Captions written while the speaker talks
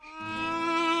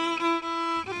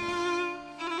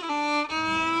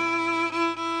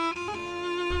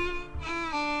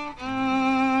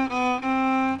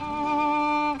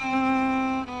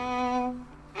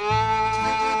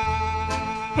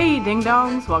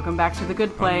ding-dongs, welcome back to The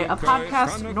Good Play, a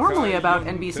podcast normally about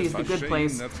NBC's The Good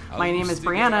Place. My name is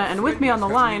Brianna, and with me on the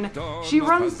line, she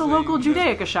runs the local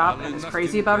Judaica shop and is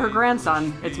crazy about her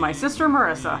grandson. It's my sister,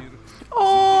 Marissa.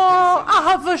 Oh,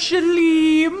 Ahava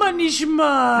Shali,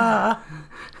 Manishma.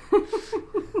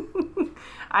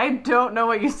 I don't know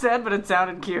what you said, but it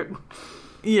sounded cute.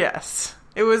 Yes,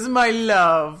 it was my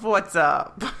love. What's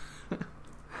up?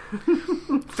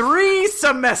 3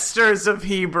 semesters of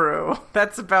Hebrew.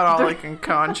 That's about all I can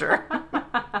conjure.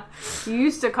 You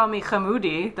used to call me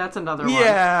Hamoudi. That's another one.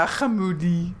 Yeah,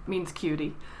 Hamoudi. Means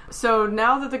cutie. So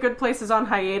now that The Good Place is on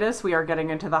hiatus, we are getting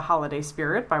into the holiday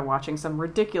spirit by watching some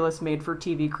ridiculous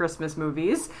made-for-TV Christmas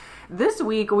movies. This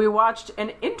week, we watched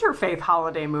an interfaith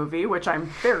holiday movie, which I'm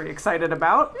very excited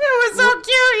about. It was so cute,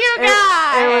 you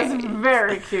guys! It was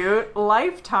very cute.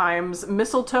 Lifetime's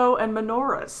Mistletoe and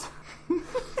Menorahs.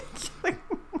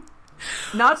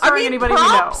 Not starring anybody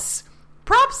props, we know.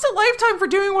 Props to Lifetime for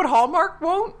doing what Hallmark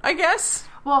won't, I guess.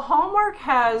 Well, Hallmark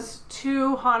has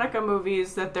 2 Hanukkah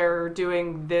movies that they're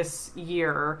doing this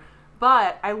year,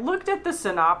 but I looked at the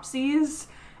synopses,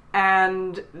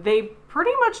 and they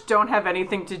pretty much don't have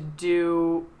anything to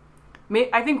do...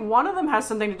 I think one of them has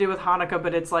something to do with Hanukkah,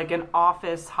 but it's like an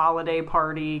office holiday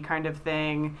party kind of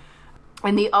thing.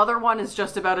 And the other one is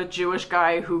just about a Jewish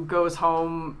guy who goes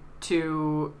home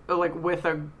to, like, with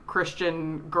a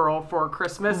Christian girl for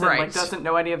Christmas and, like, doesn't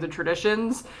know any of the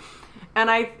traditions. And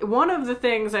one of the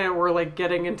things, and we're, like,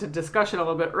 getting into discussion a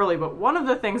little bit early, but one of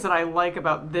the things that I like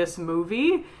about this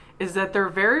movie is that they're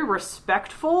very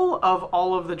respectful of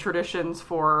all of the traditions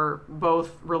for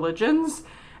both religions.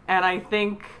 And I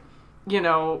think, you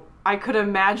know, I could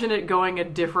imagine it going a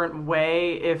different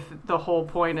way if the whole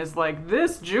point is, like,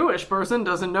 this Jewish person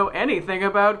doesn't know anything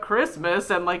about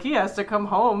Christmas, and, like, he has to come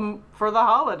home for the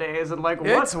holidays, and, like,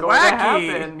 what's going to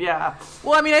happen? Yeah.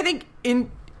 Well, I mean, I think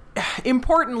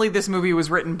importantly, this movie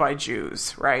was written by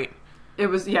Jews, right? It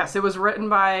was written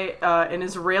by an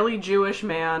Israeli Jewish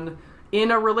man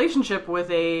in a relationship with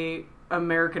a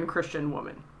American Christian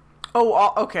woman.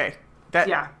 Oh, okay.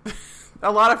 Yeah.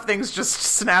 A lot of things just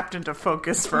snapped into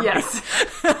focus for me.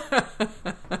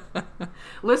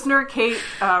 Listener Kate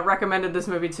recommended this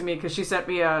movie to me because she sent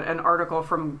me an article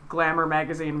from Glamour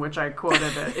magazine, which I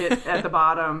quoted at the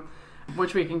bottom,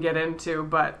 which we can get into,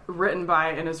 but written by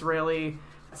an Israeli.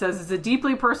 It says it's a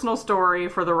deeply personal story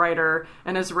for the writer,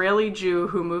 an Israeli Jew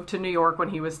who moved to New York when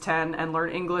he was 10 and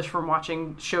learned English from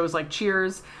watching shows like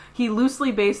Cheers. He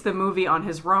loosely based the movie on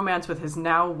his romance with his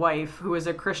now wife, who is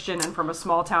a Christian and from a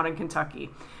small town in Kentucky.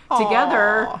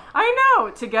 Aww.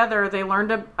 Together they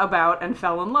learned about and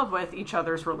fell in love with each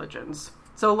other's religions.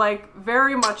 So, like,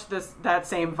 very much that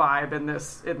same vibe in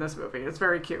this movie. It's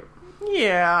very cute.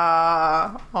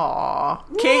 Yeah. Aw.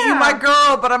 Kate, you my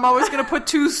girl, but I'm always going to put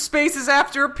 2 spaces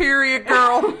after a period,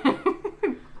 girl.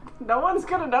 No one's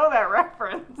going to know that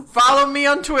reference. Follow me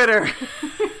on Twitter.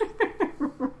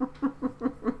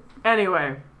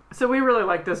 Anyway, so we really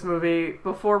like this movie.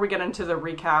 Before we get into the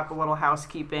recap, a little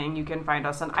housekeeping. You can find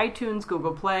us on iTunes,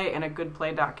 Google Play, and at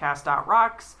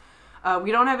goodplay.cast.rocks.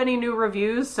 We don't have any new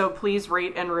reviews, so please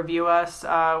rate and review us.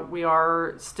 We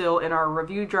are still in our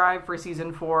review drive for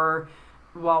season 4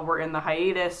 while we're in the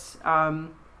hiatus,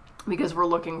 because we're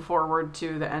looking forward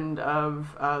to the end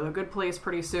of The Good Place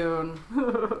pretty soon.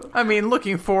 I mean,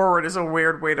 looking forward is a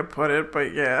weird way to put it,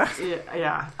 but yeah.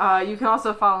 Yeah. You can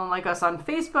also follow and like us on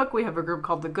Facebook. We have a group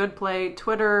called The Good Play.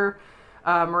 Twitter,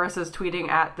 Marissa's tweeting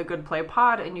at The Good Play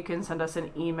Pod, and you can send us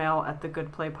an email at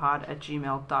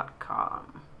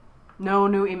thegoodplaypod@gmail.com. No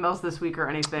new emails this week or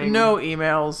anything. No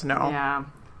emails, no. Yeah.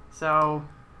 So,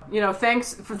 you know,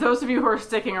 thanks for those of you who are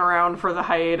sticking around for the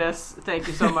hiatus. Thank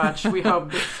you so much. We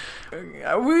hope this...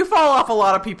 We fall off a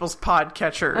lot of people's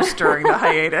podcatchers during the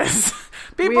hiatus.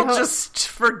 People just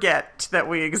forget that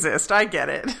we exist. I get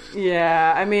it.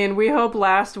 Yeah, I mean, we hope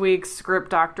last week's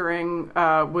script doctoring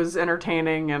was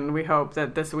entertaining, and we hope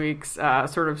that this week's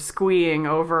sort of squeeing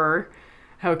over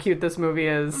how cute this movie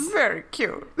is. Very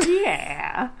cute.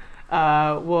 Yeah.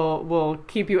 We'll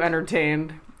keep you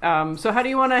entertained. So how do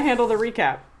you want to handle the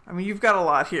recap? I mean, you've got a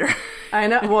lot here. I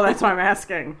know. Well, that's why I'm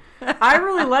asking. I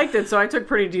really liked it, so I took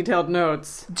pretty detailed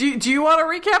notes. Do you want to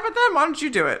recap it then? Why don't you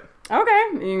do it? Okay.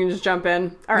 You can just jump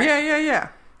in. All right. Yeah.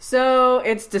 So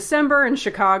it's December in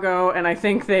Chicago, and I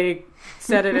think they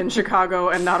set it in Chicago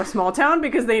and not a small town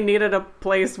because they needed a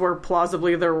place where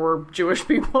plausibly there were Jewish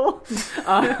people.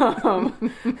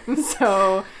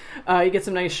 So you get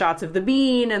some nice shots of the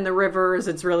bean and the rivers.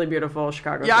 It's really beautiful.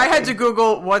 Chicago. Yeah, I had to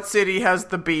Google what city has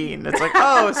the bean. It's like,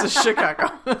 oh, it's Chicago.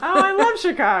 Oh, I love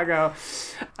Chicago.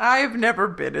 I've never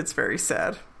been. It's very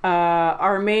sad.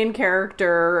 Our main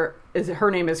character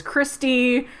her name is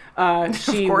Christy. She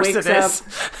of course wakes it up. is.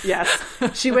 Yes,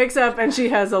 she wakes up and she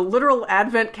has a literal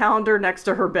advent calendar next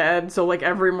to her bed. So like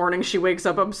every morning she wakes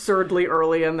up absurdly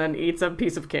early and then eats a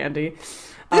piece of candy.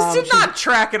 This did not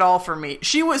track at all for me.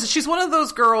 She's one of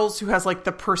those girls who has like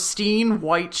the pristine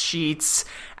white sheets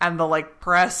and the like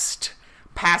pressed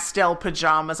pastel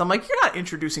pajamas. I'm like, you're not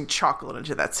introducing chocolate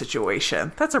into that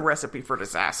situation. That's a recipe for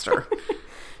disaster.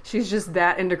 She's just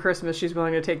that into Christmas. She's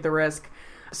willing to take the risk.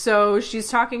 So she's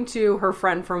talking to her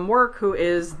friend from work who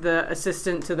is the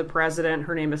assistant to the president.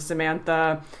 Her name is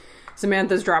Samantha.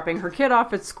 Samantha's dropping her kid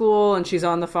off at school and she's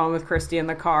on the phone with Christy in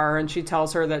the car, and she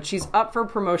tells her that she's up for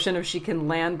promotion if she can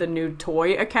land the new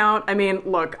toy account. I mean,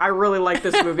 look, I really like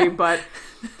this movie, but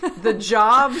the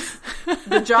job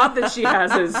that she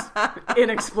has is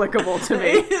inexplicable to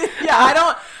me.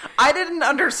 Yeah, I didn't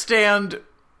understand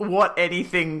what any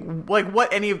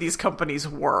of these companies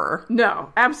were.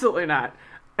 No, absolutely not.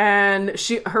 And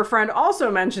her friend also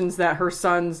mentions that her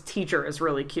son's teacher is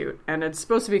really cute. And it's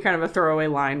supposed to be kind of a throwaway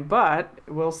line, but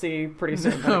we'll see pretty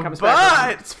soon when it comes back.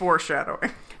 But it's foreshadowing.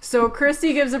 So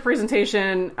Christy gives a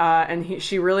presentation, and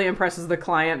she really impresses the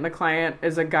client. And the client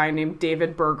is a guy named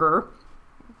David Berger.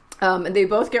 And they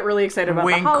both get really excited about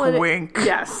the holiday. Wink, wink.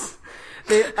 Yes.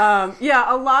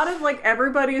 A lot of, like,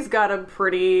 everybody's got a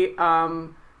pretty,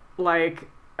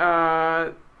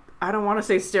 I don't want to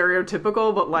say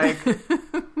stereotypical, but like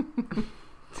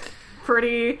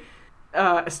pretty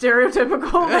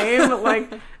stereotypical name.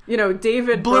 Like, you know,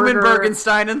 David Blumenberg and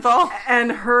Steinenthal.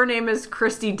 And her name is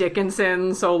Christy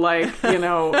Dickinson. So like, you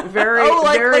know, very...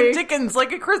 like Dickens,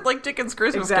 like Dickens'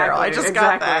 Christmas Carol. I just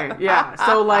got that. Yeah.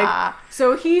 So like,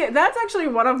 that's actually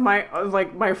one of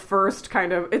my first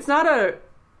kind of, it's not a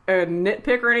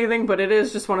nitpick or anything, but it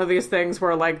is just one of these things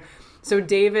where like, so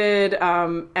David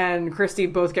and Christy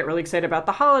both get really excited about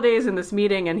the holidays in this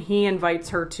meeting, and he invites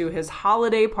her to his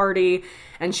holiday party,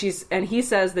 and he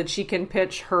says that she can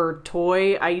pitch her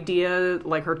toy idea,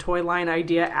 like her toy line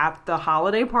idea, at the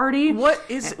holiday party.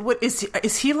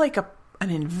 Is he like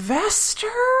an investor?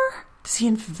 Does he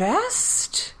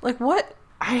invest? Like what?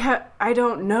 I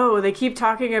don't know. They keep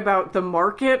talking about the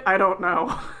market. I don't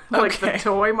know. Like the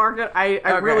toy market.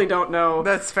 I really don't know.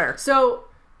 That's fair. So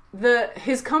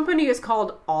his company is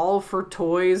called All for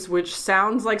Toys, which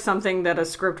sounds like something that a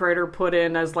scriptwriter put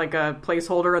in as like a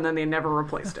placeholder and then they never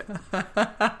replaced it.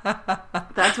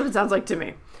 That's what it sounds like to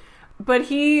me. But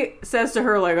he says to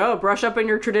her like, "Oh, brush up on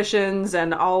your traditions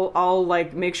and I'll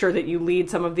like make sure that you lead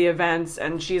some of the events."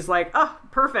 And she's like, "Oh,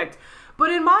 perfect."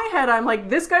 But in my head, I'm like,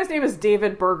 this guy's name is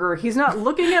David Berger. He's not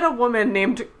looking at a woman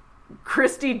named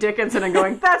Christy Dickinson and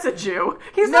going, "That's a Jew."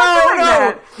 He's not doing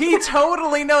that. He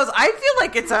totally knows. I feel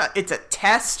like it's a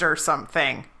test or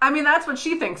something. I mean, that's what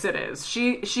she thinks it is.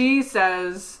 She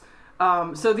says.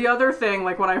 So the other thing,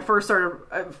 like when I first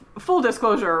started, full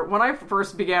disclosure, when I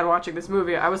first began watching this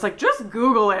movie, I was like, just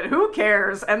Google it. Who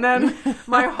cares? And then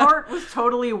my heart was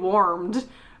totally warmed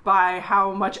by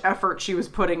how much effort she was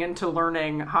putting into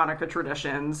learning Hanukkah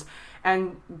traditions.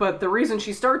 But the reason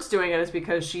she starts doing it is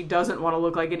because she doesn't want to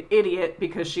look like an idiot,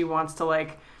 because she wants to,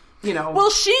 like, you know.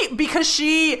 Well, it's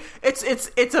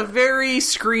a very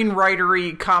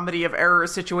screenwritery comedy of error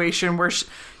situation where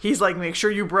he's like, make sure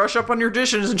you brush up on your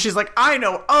traditions, and she's like, I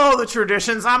know all the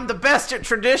traditions, I'm the best at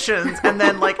traditions. And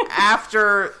then like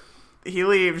after he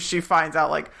leaves, she finds out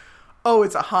like, oh,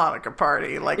 it's a Hanukkah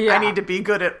party. Like, yeah. I need to be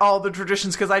good at all the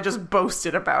traditions because I just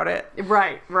boasted about it.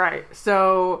 Right.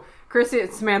 So Chrissy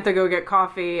and Samantha go get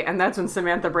coffee, and that's when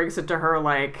Samantha brings it to her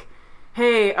like,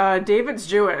 hey, David's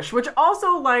Jewish, which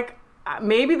also, like,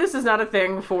 maybe this is not a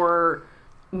thing for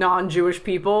non-Jewish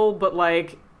people, but,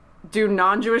 like, do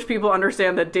non-Jewish people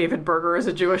understand that David Berger is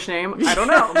a Jewish name? I don't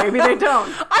know. Maybe they don't.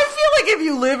 I feel like if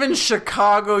you live in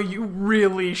Chicago, you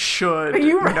really should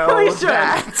know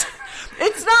that.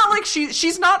 It's not like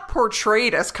she's not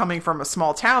portrayed as coming from a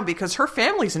small town because her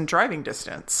family's in driving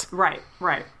distance. Right.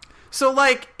 So,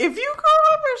 like, if you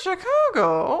grow up in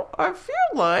Chicago, I feel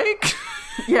like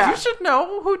you should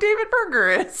know who David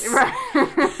Berger is.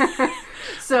 Right.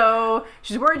 So,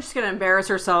 she's worried she's going to embarrass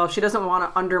herself. She doesn't want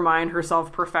to undermine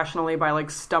herself professionally by, like,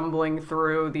 stumbling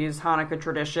through these Hanukkah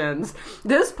traditions.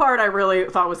 This part I really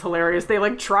thought was hilarious. They,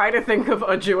 like, try to think of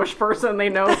a Jewish person they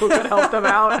know who could help them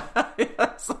out.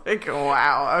 It's like,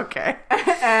 wow, okay.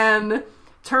 And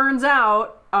turns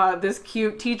out, this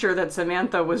cute teacher that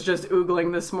Samantha was just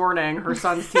oogling this morning, her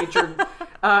son's teacher,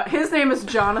 his name is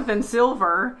Jonathan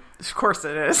Silver. Of course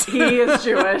it is. He is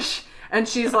Jewish. And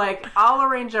she's like, I'll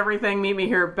arrange everything, meet me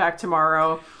here back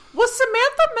tomorrow. Was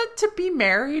Samantha meant to be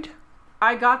married?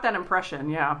 I got that impression,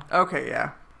 yeah. Okay,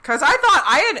 yeah. Because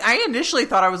I initially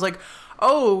thought, I was like,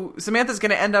 oh, Samantha's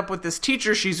going to end up with this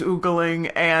teacher she's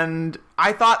oogling, and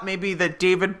I thought maybe that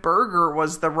David Berger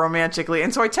was the romantic lead.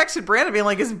 And so I texted Brandon being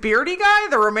like, is Beardy Guy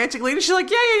the romantic lead? And she's like,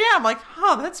 yeah. I'm like,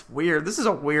 oh, that's weird. This is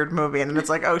a weird movie. And then it's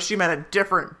like, oh, she meant a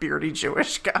different beardy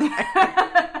Jewish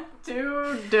guy.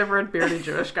 Two different beardy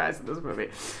Jewish guys in this movie.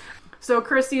 So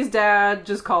Christy's dad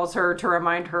just calls her to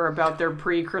remind her about their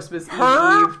pre-Christmas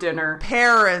Eve dinner.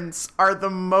 Parents are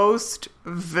the most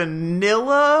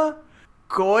vanilla,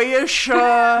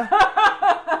 Goyisha,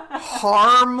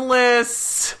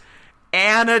 harmless,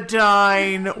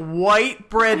 anodyne,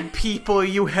 white bread people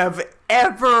you have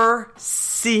ever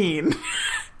seen.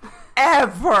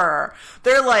 Ever.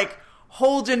 They're like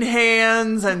holding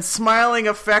hands and smiling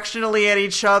affectionately at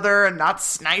each other and not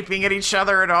sniping at each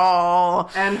other at all.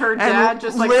 And her dad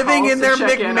just like living calls in their to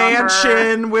check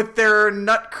McMansion with their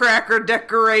nutcracker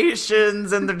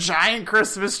decorations and the giant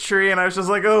Christmas tree. And I was just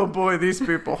like, oh boy, these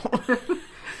people. But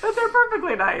they're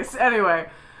perfectly nice. Anyway,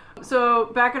 so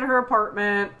back at her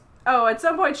apartment. Oh, at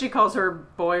some point she calls her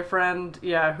boyfriend,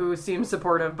 who seems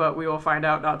supportive, but we will find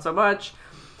out not so much.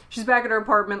 She's back at her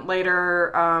apartment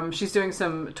later. She's doing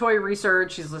some toy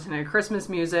research. She's listening to Christmas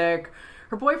music.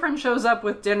 Her boyfriend shows up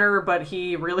with dinner, but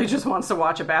he really just wants to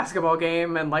watch a basketball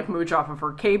game and like mooch off of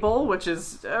her cable, which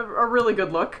is a really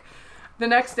good look. The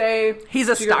next day... He's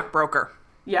a stockbroker.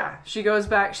 She goes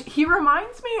back. He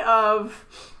reminds me of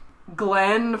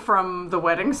Glenn from The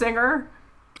Wedding Singer.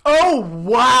 Oh,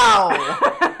 wow.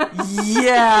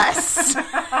 Yes.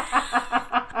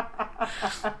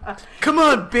 Come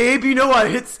on, babe. You know I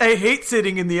hate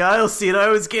sitting in the aisle seat. I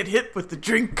always get hit with the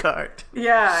drink cart.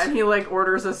 Yeah, and he like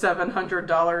orders a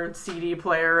 $700 CD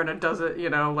player, and it doesn't,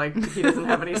 like he doesn't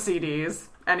have any CDs.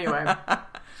 Anyway.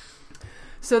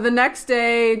 So the next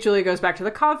day, Julia goes back to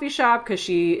the coffee shop because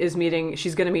she's going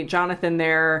to meet Jonathan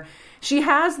there. She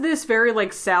has this very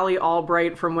like Sally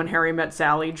Albright from When Harry Met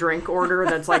Sally drink order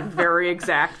that's like very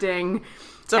exacting.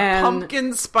 It's a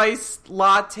pumpkin spice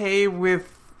latte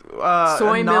with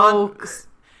soy milk.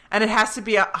 And it has to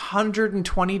be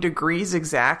 120 degrees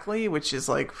exactly, which is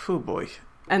like, oh boy.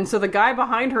 And so the guy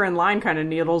behind her in line kind of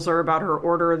needles her about her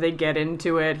order. They get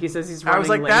into it. He says he's running late.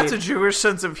 I was like, that's a Jewish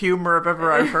sense of humor if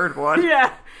ever I've heard one.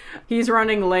 Yeah. He's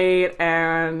running late,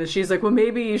 and she's like, well,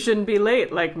 maybe you shouldn't be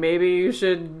late. Like, maybe you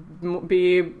should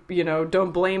be,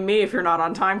 don't blame me if you're not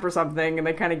on time for something. And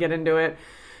they kind of get into it.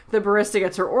 The barista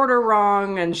gets her order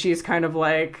wrong, and she's kind of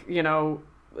like,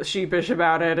 sheepish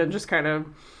about it and just kind of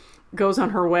goes on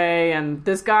her way. And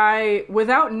this guy,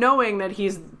 without knowing that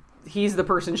he's the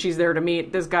person she's there to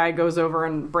meet, this guy goes over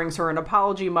and brings her an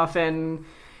apology muffin.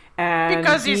 And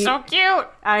because he's so cute.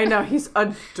 I know, he's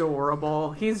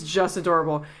adorable. He's just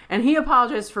adorable. And he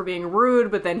apologizes for being rude,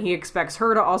 but then he expects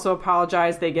her to also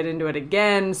apologize. They get into it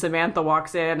again. Samantha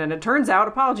walks in, and it turns out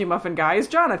apology muffin guy is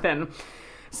Jonathan.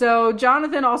 So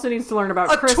Jonathan also needs to learn about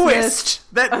Christmas. A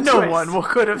twist that no one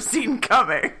could have seen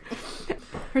coming.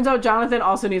 Turns out Jonathan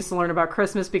also needs to learn about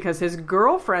Christmas because his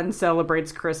girlfriend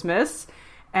celebrates Christmas.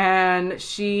 And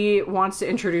she wants to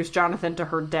introduce Jonathan to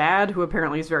her dad, who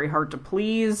apparently is very hard to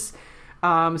please.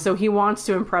 So he wants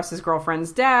to impress his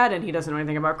girlfriend's dad, and he doesn't know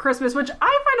anything about Christmas, which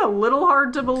I find a little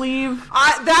hard to believe.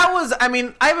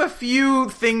 I have a few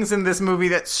things in this movie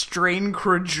that strain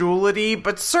credulity,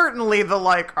 but certainly the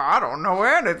I don't know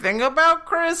anything about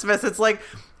Christmas. It's like,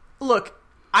 look,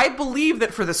 I believe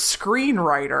that for the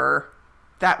screenwriter,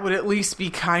 that would at least be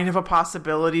kind of a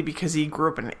possibility because he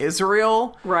grew up in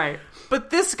Israel. Right. But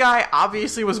this guy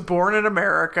obviously was born in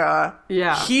America.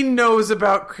 Yeah. He knows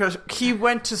he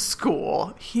went to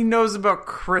school. He knows about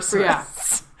Christmas. Yeah.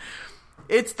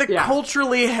 It's the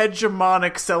culturally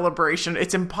hegemonic celebration.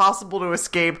 It's impossible to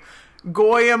escape.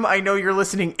 Goyim, I know you're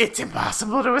listening. It's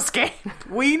impossible to escape.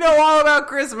 We know all about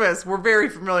Christmas. We're very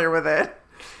familiar with it.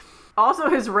 Also,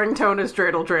 his ringtone is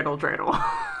dreidel, dreidel, dreidel.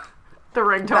 The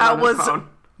ringtone on his phone.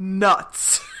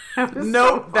 Nuts.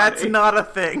 So that's not a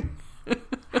thing.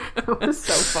 It was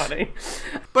so funny.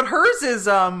 But hers is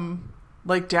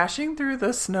like dashing through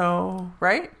the snow,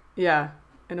 right? Yeah.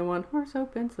 In a one-horse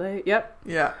open sleigh. Yep.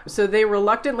 Yeah. So they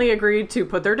reluctantly agreed to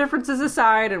put their differences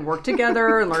aside and work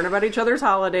together and learn about each other's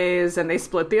holidays, and they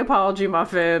split the apology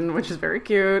muffin, which is very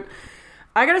cute.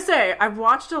 I gotta say, I've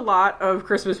watched a lot of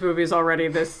Christmas movies already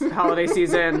this holiday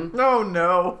season. Oh,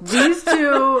 no. These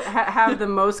two have the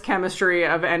most chemistry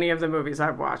of any of the movies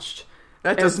I've watched.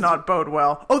 That does not bode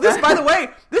well. Oh, by the way,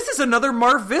 this is another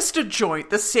Mar Vista joint.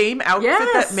 The same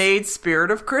outfit that made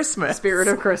Spirit of Christmas. Spirit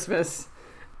of Christmas.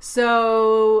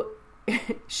 So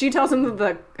she tells him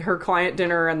that her client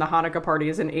dinner and the Hanukkah party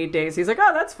is in 8 days. He's like,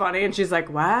 oh, that's funny. And she's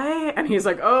like, why? And he's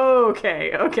like, oh,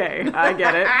 okay, I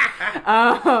get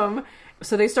it.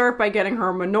 So they start by getting her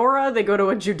a menorah. They go to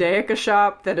a Judaica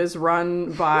shop that is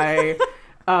run by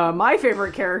my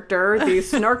favorite character, the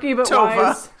snarky but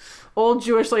wise old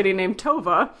Jewish lady named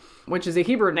Tova, which is a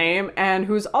Hebrew name, and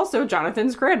who's also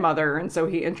Jonathan's grandmother. And so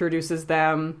he introduces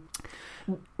them.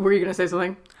 Were you going to say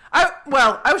something?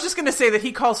 I was just going to say that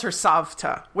he calls her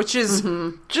Savta, which is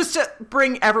just to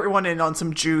bring everyone in on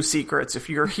some Jew secrets. If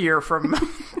you're here from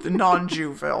the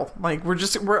non-Jewville, like we're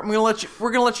going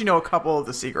to let you know a couple of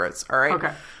the secrets. All right.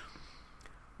 Okay.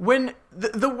 When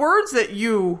the words that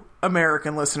you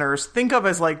American listeners think of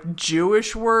as like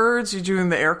Jewish words, you're doing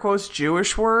the air quotes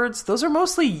Jewish words. Those are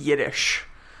mostly Yiddish.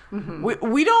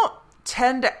 We don't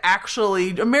tend to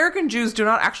actually, American Jews do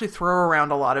not actually throw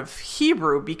around a lot of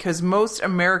Hebrew because most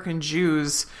American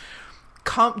Jews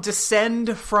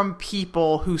descend from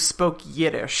people who spoke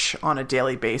Yiddish on a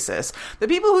daily basis. The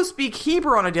people who speak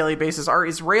Hebrew on a daily basis are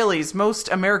Israelis. Most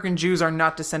American Jews are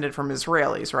not descended from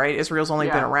Israelis, right? Israel's only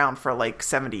been around for like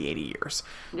 70, 80 years.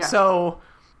 Yeah. So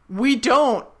we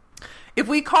don't, if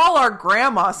we call our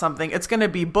grandma something, it's going to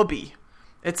be bubby.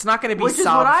 It's not going to be Which is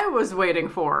what I was waiting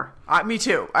for. Me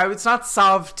too. It's not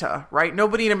Savta, right?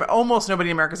 Almost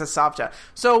nobody in America says Savta.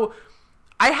 So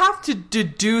I have to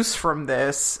deduce from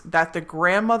this that the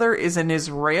grandmother is an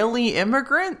Israeli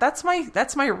immigrant. That's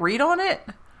my read on it.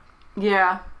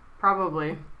 Yeah,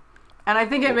 probably. And I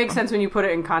think it makes sense when you put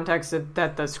it in context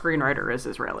that the screenwriter is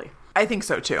Israeli. I think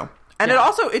so too. And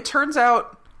it turns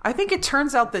out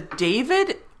that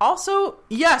David also,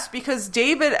 yes, because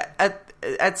David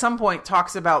at some point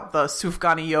talks about the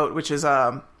sufganiyot, which is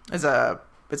a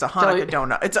Hanukkah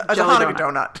donut. It's a Hanukkah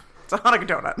donut. It's a Hanukkah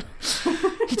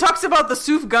donut. He talks about the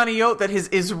sufganiyot that his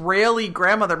Israeli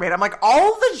grandmother made. I'm like,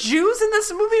 all the Jews in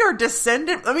this movie are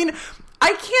descendant. I mean,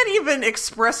 I can't even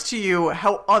express to you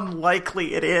how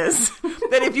unlikely it is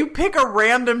that if you pick a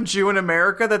random Jew in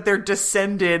America that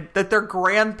that their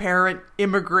grandparent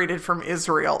immigrated from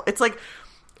Israel. It's like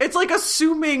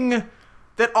assuming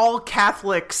that all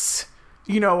Catholics,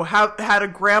 have had a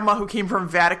grandma who came from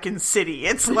Vatican City.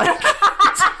 It's like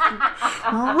it's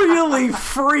really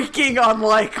freaking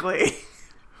unlikely.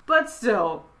 But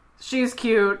still, she's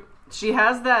cute. She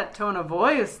has that tone of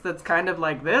voice that's kind of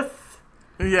like this.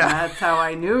 Yeah. That's how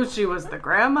I knew she was the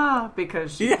grandma,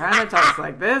 because she kind of talks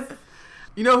like this.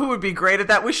 You know who would be great at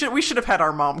that? We should have had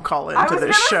our mom call into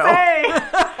this show.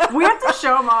 We have to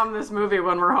show Mom this movie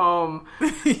when we're home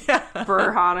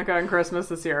for Hanukkah and Christmas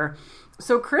this year.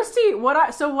 So Christy,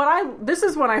 this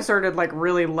is when I started like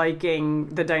really liking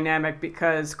the dynamic,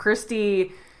 because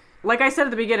Christy, like I said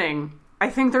at the beginning, I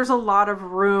think there's a lot of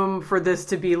room for this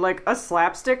to be like a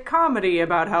slapstick comedy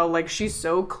about how like she's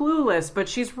so clueless, but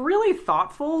she's really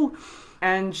thoughtful,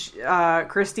 and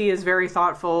Christy is very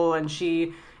thoughtful, and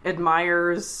she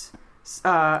admires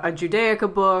a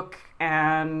Judaica book,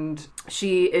 and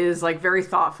she is like very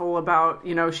thoughtful about,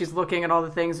 she's looking at all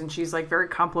the things, and she's like very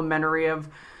complimentary of,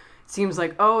 it seems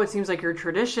like your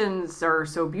traditions are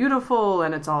so beautiful,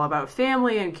 and it's all about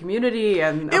family and community,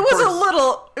 and it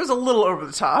was a little over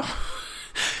the top.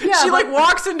 Yeah, she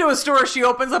walks into a store, she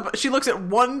opens up, she looks at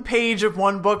one page of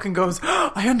one book and goes,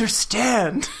 oh, I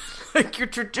understand. Like, your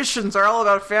traditions are all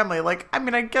about family. Like, I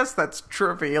mean, I guess that's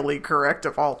trivially correct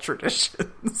of all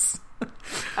traditions.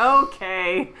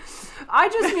 Okay. I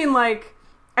just mean, like,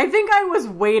 I think I was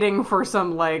waiting for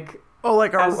some, like... Oh,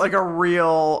 a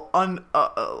real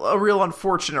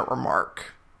unfortunate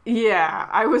remark. Yeah,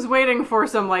 I was waiting for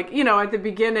some, like, at the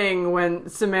beginning when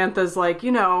Samantha's like,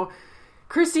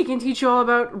 Christy can teach you all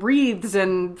about wreaths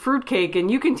and fruitcake, and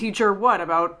you can teach her what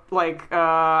about, like,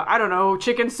 I don't know,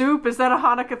 chicken soup? Is that a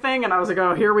Hanukkah thing? And I was like,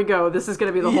 oh, here we go. This is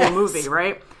going to be the whole movie,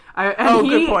 right?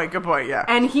 Good point, yeah.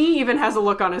 And he even has a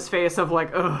look on his face of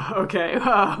like, oh, okay,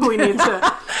 we need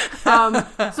to...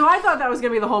 so I thought that was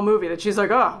going to be the whole movie, that she's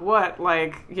like, oh, what?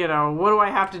 Like, what do I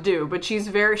have to do? But she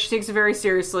takes it very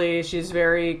seriously. She's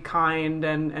very kind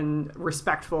and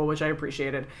respectful, which I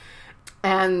appreciated.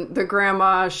 And the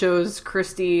grandma shows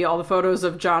Christy all the photos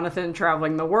of Jonathan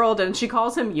traveling the world, and she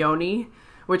calls him Yoni,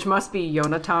 which must be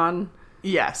Yonatan.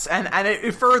 Yes, and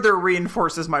it further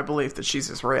reinforces my belief that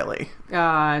she's Israeli.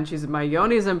 And she's, my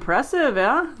Yoni's impressive,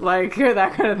 yeah? Like,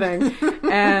 that kind of thing.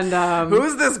 And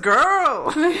who's this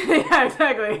girl? Yeah,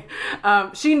 exactly.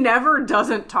 She never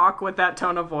doesn't talk with that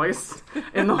tone of voice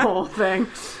in the whole thing.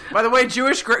 By the way,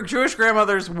 Jewish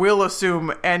grandmothers will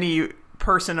assume any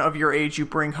person of your age you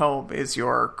bring home is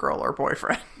your girl or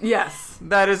boyfriend. Yes.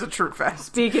 That is a true fact.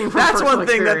 Speaking from That's personal one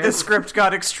thing experience. that this script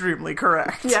got extremely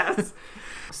correct. Yes.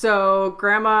 So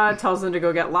Grandma tells them to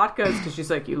go get latkes because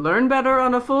she's like, you learn better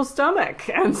on a full stomach.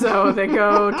 And so they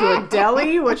go to a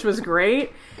deli, which was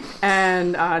great.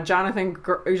 And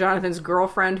Jonathan's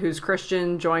girlfriend, who's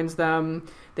Christian, joins them.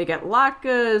 They get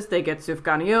latkes, they get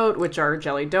sufganiyot, which are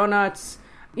jelly donuts.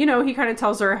 You know, he kind of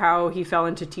tells her how he fell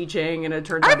into teaching, and it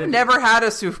turns out... I've never had a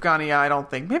sufganiyot, I don't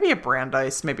think. Maybe at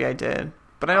Brandeis, maybe I did.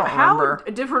 But I don't remember.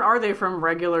 How different are they from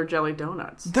regular jelly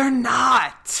donuts? They're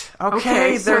not.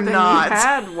 Okay, they're so then not. You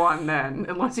had one then,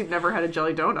 unless you've never had a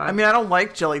jelly donut. I mean, I don't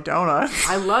like jelly donuts.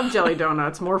 I love jelly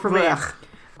donuts. More for me.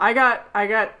 I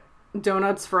got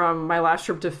donuts from my last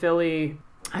trip to Philly.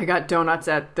 I got donuts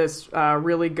at this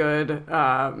really good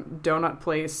donut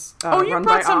place run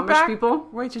by Amish back? people.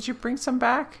 Wait, did you bring some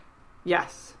back?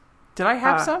 Yes. Did I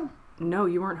have some? No,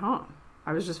 you weren't home.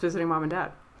 I was just visiting Mom and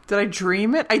Dad. Did I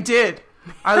dream it? I did.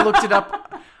 I looked it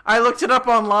up. I looked it up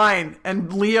online,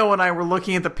 and Leo and I were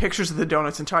looking at the pictures of the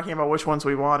donuts and talking about which ones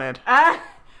we wanted.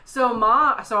 So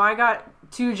I got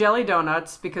 2 jelly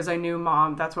donuts because I knew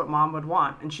that's what Mom would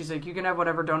want. And she's like, you can have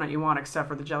whatever donut you want except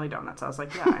for the jelly donuts. I was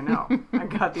like, yeah, I know. I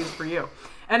got these for you.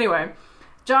 Anyway,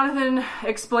 Jonathan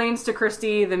explains to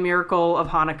Christy the miracle of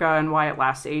Hanukkah and why it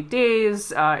lasts 8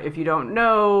 days. If you don't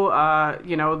know,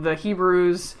 the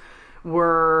Hebrews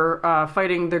were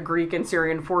fighting the Greek and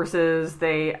Syrian forces.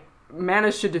 They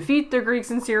managed to defeat the Greeks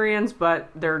and Syrians, but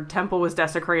their temple was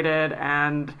desecrated,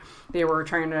 and they were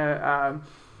trying to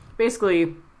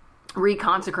basically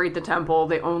reconsecrate the temple.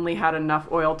 They only had enough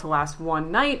oil to last 1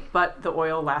 night, but the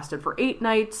oil lasted for 8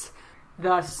 nights.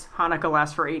 Thus, Hanukkah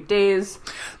lasts for 8 days.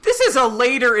 This is a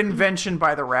later invention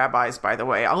by the rabbis, by the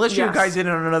way. I'll let you guys in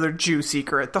on another Jew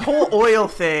secret. The whole oil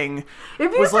thing.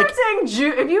 If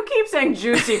you keep saying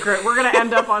Jew secret, we're going to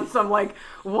end up on some white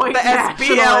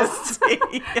nationalist.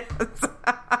 Yes.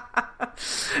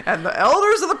 And the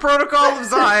elders of the protocol of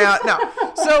Zion. No.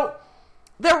 So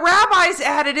the rabbis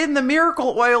added in the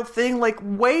miracle oil thing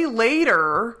way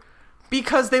later,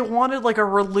 because they wanted a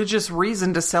religious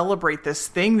reason to celebrate this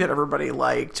thing that everybody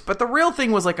liked. But the real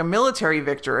thing was a military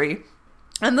victory.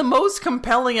 And the most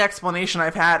compelling explanation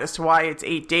I've had as to why it's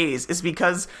 8 days is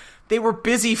because they were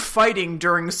busy fighting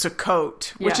during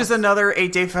Sukkot, which is another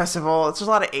 8-day festival. It's a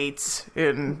lot of 8s.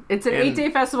 It's an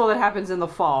 8-day festival that happens in the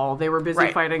fall. They were busy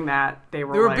fighting that. They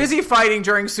were busy fighting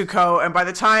during Sukkot, and by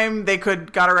the time they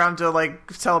got around to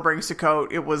celebrating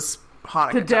Sukkot, it was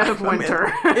Hanukkah. The dead of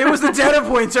winter. It was the dead of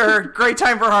winter. Great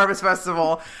time for Harvest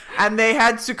Festival. And they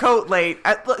had Sukkot late.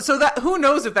 So that, who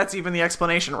knows if that's even the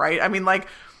explanation, right? I mean,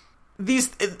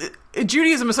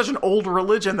 Judaism is such an old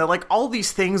religion that all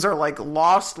these things are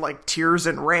lost like tears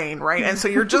in rain, right? And so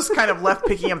you're just kind of left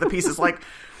picking up the pieces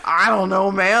I don't know,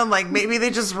 man. Maybe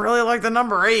they just really like the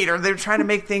number 8, or they're trying to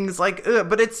make things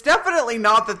but it's definitely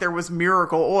not that there was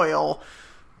miracle oil.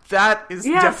 That is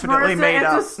definitely made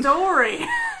up. It's a story.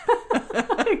 But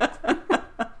that's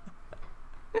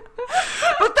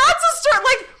a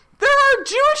story. There are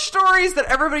Jewish stories that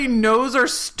everybody knows are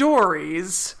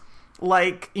stories,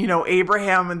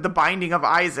 Abraham and the binding of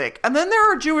Isaac. And then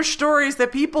there are Jewish stories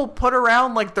that people put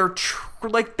around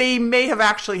they may have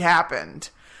actually happened.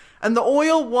 And the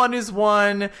oil one is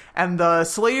one, and the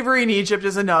slavery in Egypt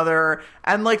is another.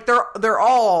 And they're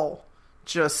all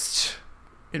just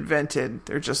invented.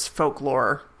 They're just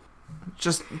folklore.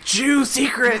 Just Jew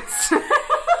secrets.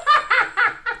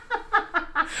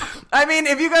 I mean,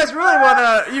 if you guys really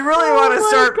want to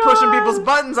start pushing people's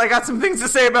buttons, I got some things to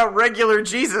say about regular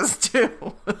Jesus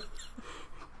too.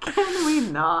 Can we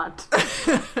not?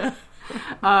 All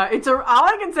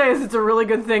I can say is it's a really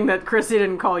good thing that Chrissy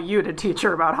didn't call you to teach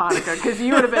her about Hanukkah, because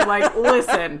you would have been like,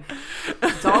 listen,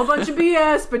 it's all a bunch of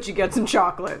BS, but you get some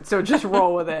chocolate, so just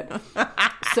roll with it.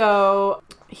 So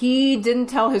he didn't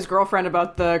tell his girlfriend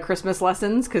about the Christmas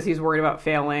lessons because he's worried about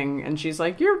failing, and she's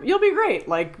like, you'll be great.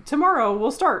 Tomorrow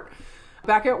we'll start.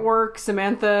 Back at work,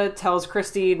 Samantha tells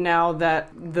Christy now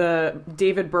that the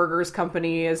David Berger's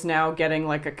company is now getting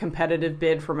a competitive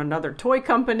bid from another toy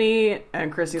company,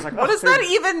 and Christy's like, what does that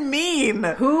even mean?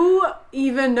 Who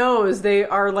even knows? They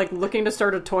are looking to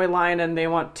start a toy line, and they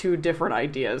want 2 different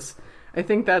ideas. I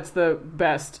think that's the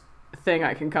best thing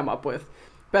I can come up with.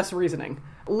 Best reasoning.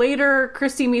 Later,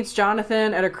 Christy meets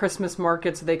Jonathan at a Christmas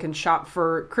market so they can shop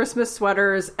for Christmas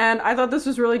sweaters. And I thought this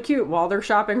was really cute. While they're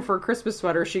shopping for Christmas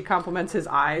sweaters, she compliments his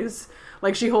eyes.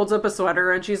 She holds up a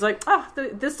sweater and she's like,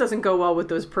 this doesn't go well with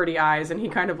those pretty eyes. And he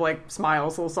kind of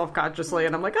smiles a little self-consciously.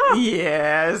 And I'm like, oh.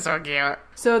 Yeah, so cute.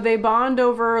 So they bond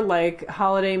over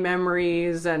holiday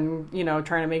memories and,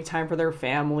 trying to make time for their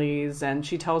families. And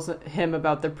she tells him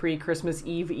about the pre-Christmas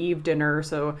Eve dinner.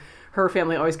 So her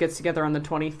family always gets together on the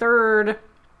 23rd.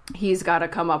 He's got to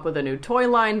come up with a new toy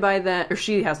line by then, or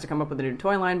she has to come up with a new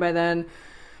toy line by then.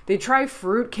 They try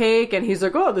fruitcake, and he's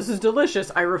like, oh, this is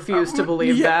delicious. I refuse to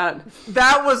believe that.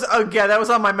 That was, again, that was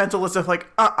on my mental list of like,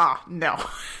 no.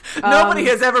 Nobody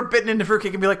has ever bitten into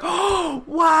fruitcake and be like, oh,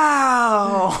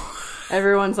 wow.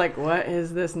 Everyone's like, what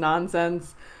is this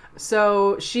nonsense?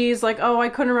 So she's like, oh, I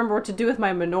couldn't remember what to do with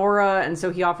my menorah. And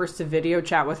so he offers to video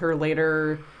chat with her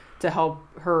later to help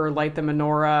her light the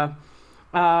menorah.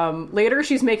 Later,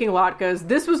 she's making latkes.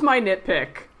 This was my nitpick.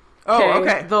 Oh,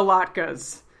 okay. The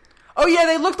latkes. Oh, yeah,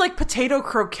 they looked like potato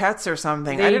croquettes or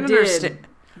something. I didn't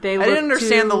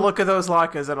understand the look of those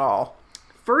latkes at all.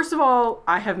 First of all,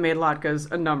 I have made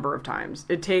latkes a number of times.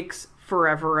 It takes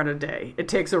forever and a day. It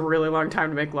takes a really long time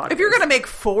to make latkes. If you're going to make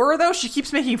 4, though, she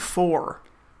keeps making 4.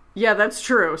 Yeah, that's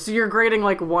true. So you're grating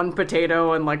like 1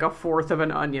 potato and like 1/4 of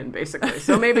an onion, basically.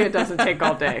 So maybe it doesn't take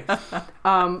all day.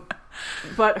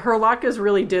 But her latkes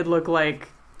really did look like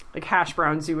hash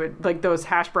browns like those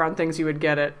hash brown things you would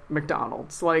get at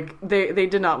McDonald's. Like they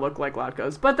did not look like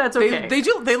latkes, but that's okay.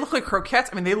 They look like croquettes.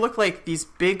 I mean, they look like these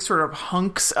big sort of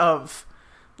hunks of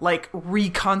like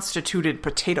reconstituted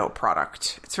potato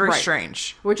product. It's very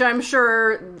strange. Which I'm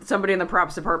sure somebody in the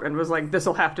props department was like, this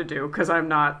will have to do because I'm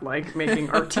not like making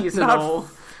artisanal.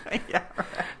 Yeah,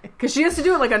 right. Because she has to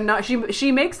do it like a nut.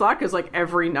 She makes latkes like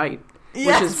every night,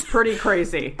 yes. Which is pretty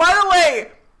crazy. By the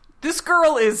way, this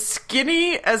girl is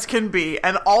skinny as can be,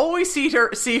 and all we see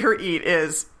her eat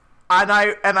is, and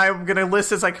I'm gonna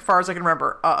list as like far as I can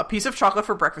remember, a piece of chocolate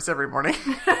for breakfast every morning,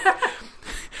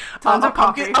 tons of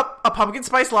coffee, a pumpkin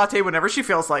spice latte whenever she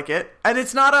feels like it, and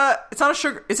it's not a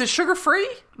sugar. Is it sugar free?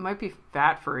 It might be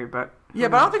fat free, but yeah,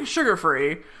 but I don't think it's sugar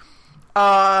free.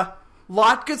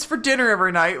 Latkes for dinner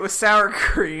every night with sour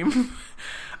cream,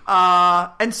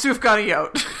 and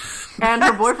sufganiyot. And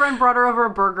her boyfriend brought her over a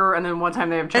burger, and then one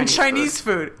time they have Chinese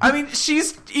food. I mean,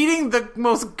 she's eating the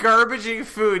most garbagey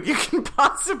food you can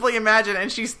possibly imagine,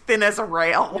 and she's thin as a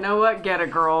rail. You know what? Get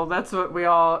it, girl. That's what we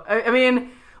all... I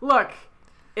mean, look,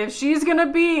 if she's going to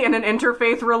be in an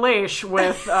interfaith relation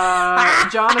with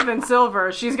Jonathan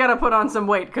Silver, she's got to put on some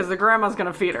weight, because the grandma's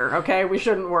going to feed her, okay? We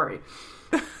shouldn't worry.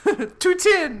 Too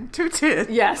tin.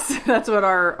 Yes, that's what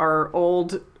our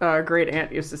old great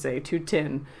aunt used to say, too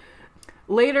tin.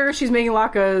 Later, she's making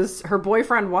latkes. Her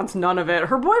boyfriend wants none of it.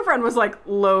 Her boyfriend was like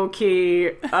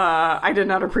low-key. I did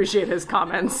not appreciate his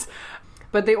comments.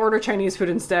 But they order Chinese food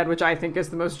instead, which I think is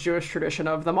the most Jewish tradition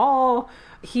of them all.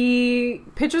 He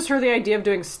pitches her the idea of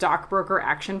doing stockbroker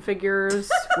action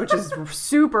figures, which is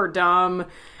super dumb.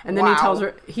 And then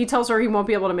he tells her he won't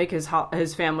be able to make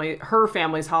her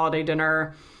family's holiday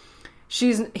dinner.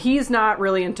 He's not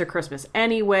really into Christmas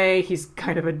anyway. He's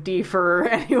kind of a deefer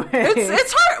anyway.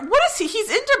 It's hard. What is he? He's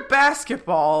into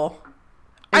basketball.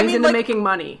 And he's into making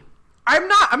money. I'm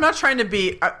not trying to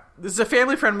be... this is a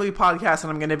family-friendly podcast,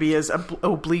 and I'm going to be as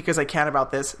oblique as I can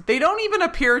about this. They don't even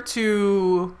appear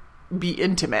to be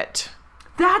intimate.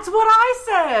 That's what I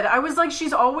said. I was like,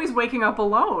 she's always waking up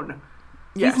alone.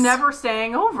 Yes. He's never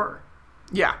staying over.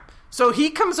 Yeah. So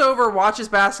he comes over, watches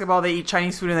basketball, they eat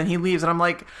Chinese food, and then he leaves, and I'm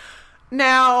like...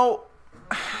 Now,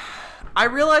 I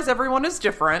realize everyone is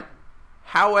different.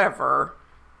 However,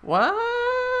 what?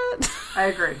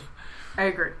 I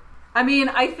agree. I mean,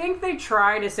 I think they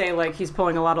try to say, like, he's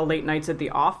pulling a lot of late nights at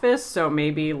the office, so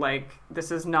maybe, like,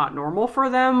 this is not normal for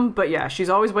them. But yeah, she's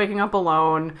always waking up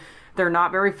alone. They're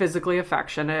not very physically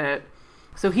affectionate.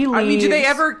 So he leaves. I mean, do they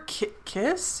ever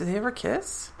kiss? Do they ever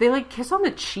kiss? They, like, kiss on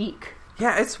the cheek.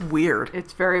 Yeah, it's weird.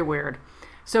 It's very weird.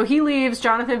 So he leaves.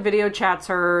 Jonathan video chats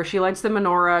her. She lights the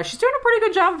menorah. She's doing a pretty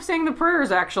good job of saying the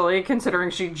prayers, actually,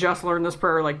 considering she just learned this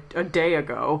prayer like a day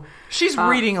ago. She's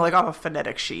reading like off a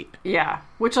phonetic sheet. Yeah,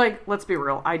 which, like, let's be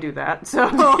real, I do that. So,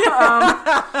 not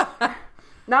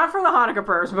for the Hanukkah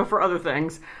prayers, but for other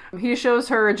things. He shows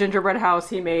her a gingerbread house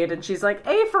he made, and she's like,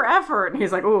 A for effort. And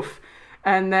he's like, oof.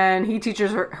 And then he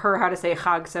teaches her how to say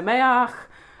Chag Sameach.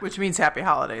 Which means happy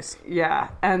holidays. Yeah.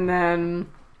 And then...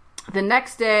 the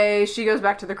next day, she goes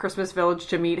back to the Christmas village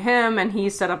to meet him, and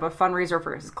he set up a fundraiser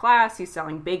for his class. He's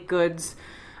selling baked goods,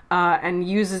 and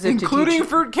uses it including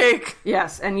fruitcake.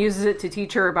 Yes, and uses it to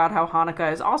teach her about how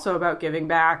Hanukkah is also about giving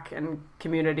back and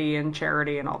community and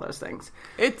charity and all those things.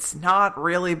 It's not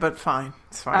really, but fine.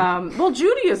 It's fine. Well,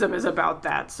 Judaism is about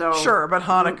that, so... Sure, but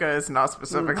Hanukkah is not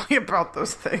specifically about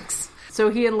those things. So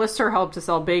he enlists her help to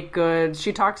sell baked goods.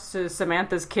 She talks to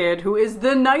Samantha's kid, who is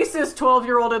the nicest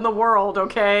 12-year-old in the world,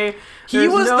 okay? He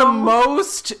was the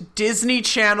most Disney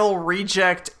Channel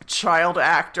reject child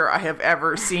actor I have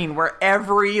ever seen, where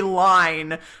every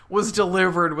line was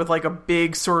delivered with like a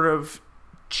big sort of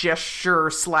gesture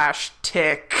 /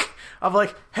 tick of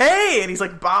like, hey, and he's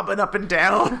like bobbing up and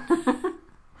down.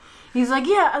 He's like,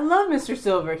 yeah, I love Mr.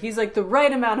 Silver. He's like the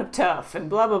right amount of tough and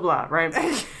blah, blah, blah, right?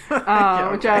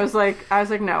 Yeah, Which I was like,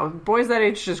 no, boys that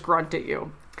age just grunt at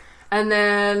you. And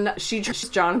then she trusts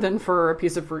Jonathan for a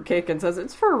piece of fruitcake and says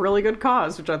it's for a really good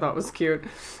cause, which I thought was cute.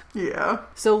 Yeah.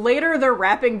 So later they're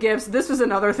wrapping gifts. This was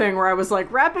another thing where I was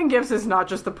like, wrapping gifts is not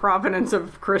just the provenance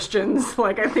of Christians.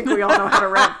 Like, I think we all know how to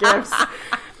wrap gifts.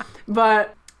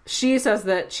 But she says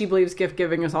that she believes gift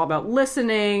giving is all about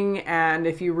listening, and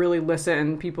if you really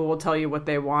listen, people will tell you what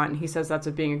they want. And he says that's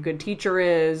what being a good teacher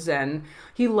is, and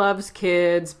he loves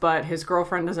kids, but his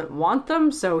girlfriend doesn't want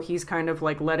them, so he's kind of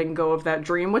like letting go of that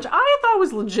dream, which I thought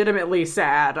was legitimately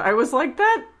sad. I was like,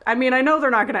 I know they're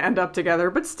not going to end up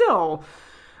together, but still.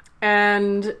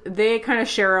 And they kind of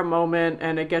share a moment,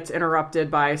 and it gets interrupted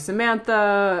by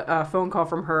Samantha, a phone call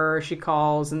from her. She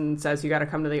calls and says, you got to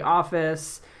come to the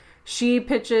office. She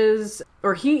pitches,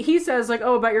 or he says, like,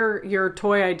 oh, about your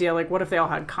toy idea, like, what if they all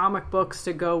had comic books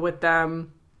to go with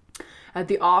them? At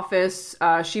the office,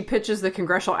 she pitches the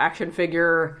congressional action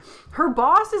figure. Her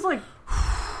boss is, like,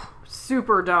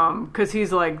 super dumb, because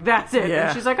he's like, that's it. Yeah.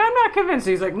 And she's like, I'm not convinced.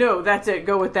 He's like, no, that's it.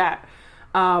 Go with that.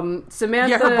 Samantha...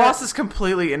 Yeah, her boss is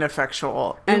completely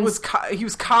ineffectual. He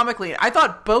was comically... I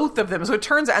thought both of them... So it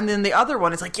turns out... And then the other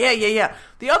one is like, yeah.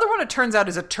 The other one, it turns out,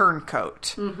 is a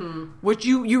turncoat. Mm-hmm. Which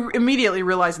you immediately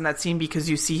realize in that scene because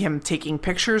you see him taking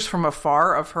pictures from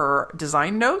afar of her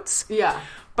design notes. Yeah.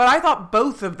 But I thought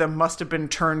both of them must have been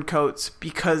turncoats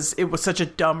because it was such a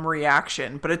dumb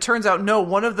reaction. But it turns out, no,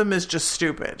 one of them is just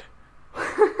stupid.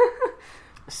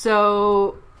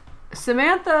 So,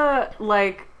 Samantha,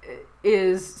 like...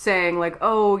 is saying like,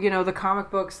 oh, the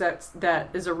comic books, that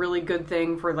is a really good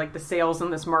thing for like the sales in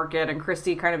this market, and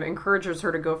Christy kind of encourages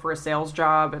her to go for a sales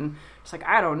job, and she's like,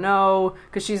 I don't know,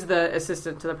 because she's the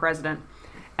assistant to the president.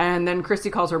 And then Christy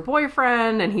calls her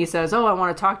boyfriend, and he says, oh, I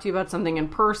want to talk to you about something in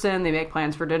person. They make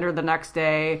plans for dinner the next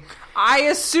day. I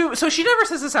assume, so she never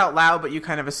says this out loud, but you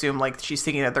kind of assume like she's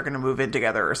thinking that they're going to move in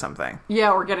together or something.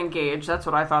 Yeah, or get engaged. That's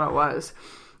what I thought it was.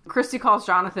 Christy calls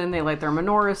Jonathan. They light their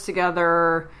menorahs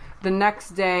together. The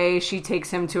next day, she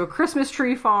takes him to a Christmas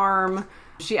tree farm.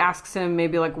 She asks him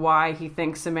maybe like why he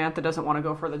thinks Samantha doesn't want to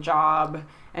go for the job.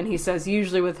 And he says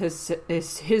usually with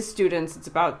his students, it's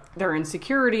about their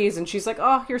insecurities. And she's like,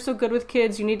 oh, you're so good with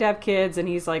kids. You need to have kids. And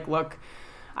he's like, look,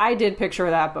 I did picture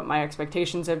that, but my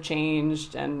expectations have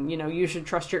changed. And, you should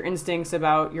trust your instincts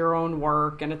about your own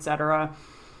work and etc.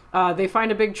 They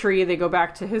find a big tree. They go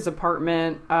back to his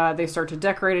apartment. They start to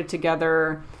decorate it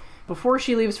together. Before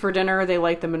she leaves for dinner, they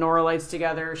light the menorah lights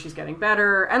together. She's getting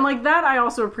better. And, like, that I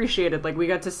also appreciated. Like, we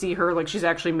got to see her, like, she's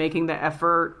actually making the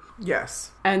effort.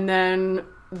 Yes. And then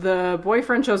the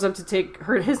boyfriend shows up to take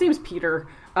her... His name's Peter.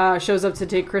 Shows up to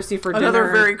take Christy for dinner.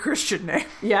 Another very Christian name.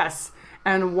 Yes.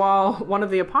 And while... One of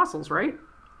the apostles, right?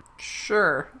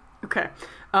 Sure. Okay.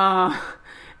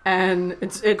 And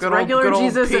it's regular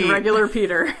Jesus Pete. And regular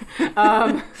Peter.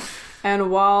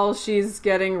 And while she's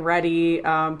getting ready,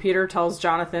 Peter tells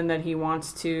Jonathan that he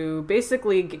wants to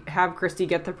basically have Christy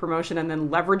get the promotion and then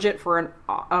leverage it for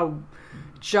a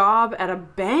job at a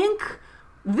bank.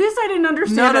 This I didn't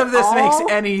understand. None of this all.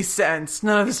 makes any sense.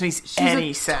 None of this makes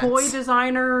any sense. She's a toy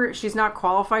designer. She's not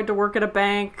qualified to work at a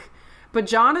bank. But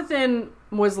Jonathan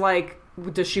was like,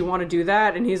 does she want to do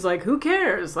that? And he's like, who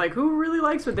cares? Like, who really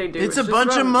likes what they do? It's a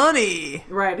bunch of money.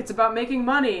 Right. It's about making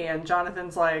money. And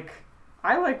Jonathan's like...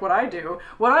 I like what I do.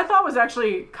 What I thought was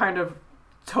actually kind of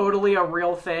totally a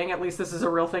real thing, at least this is a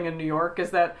real thing in New York, is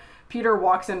that Peter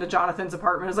walks into Jonathan's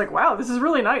apartment and is like, wow, this is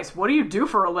really nice. What do you do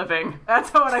for a living?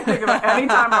 That's what I think about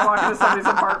anytime I walk into somebody's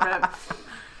apartment.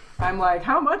 I'm like,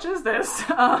 how much is this?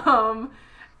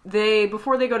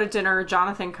 Before they go to dinner,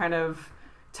 Jonathan kind of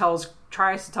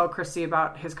tries to tell Christy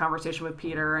about his conversation with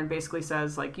Peter and basically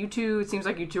says, like, it seems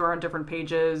like you two are on different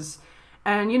pages.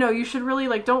 And, you should really,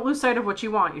 like, don't lose sight of what you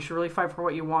want. You should really fight for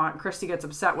what you want. Christy gets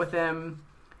upset with him,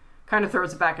 kind of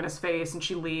throws it back in his face, and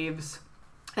she leaves.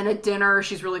 And at dinner,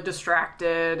 she's really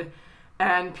distracted.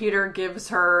 And Peter gives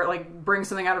her, like, brings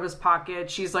something out of his pocket.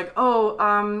 She's like,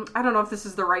 I don't know if this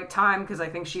is the right time, because I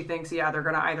think she thinks, they're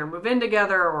going to either move in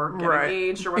together or get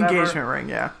engaged or whatever. Engagement ring,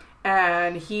 yeah.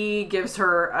 And he gives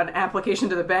her an application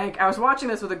to the bank. I was watching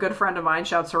this with a good friend of mine,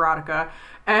 shouts Saradika,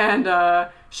 and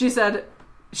she said...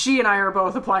 She and I are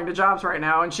both applying to jobs right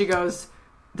now, and she goes,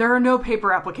 there are no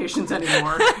paper applications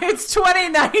anymore. It's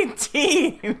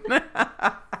 2019!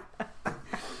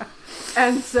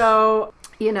 And so,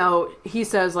 he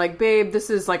says, like, babe, this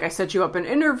is, like, I set you up an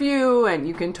interview, and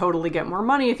you can totally get more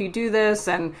money if you do this,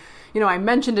 and, I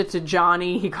mentioned it to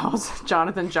Johnny. He calls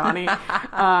Jonathan Johnny.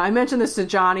 I mentioned this to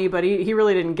Johnny, but he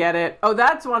really didn't get it. Oh,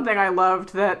 that's one thing I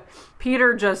loved, that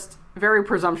Peter just very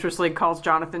presumptuously calls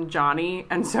Jonathan Johnny,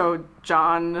 and so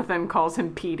Jonathan calls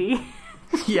him Petey.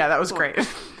 Yeah, that was great.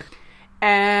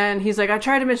 And he's like, I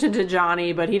tried to mention it to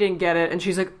Johnny, but he didn't get it. And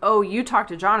she's like, oh, you talked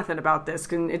to Jonathan about this,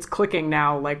 and it's clicking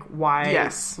now, like,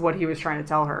 why, what he was trying to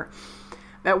tell her.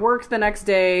 At work the next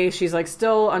day, she's, like,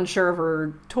 still unsure of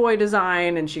her toy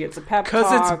design, and she gets a pep talk.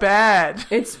 Because it's bad.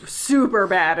 It's super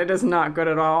bad. It is not good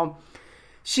at all.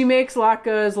 She makes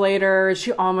latkes later.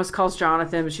 She almost calls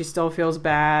Jonathan, but she still feels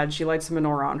bad. She lights a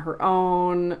menorah on her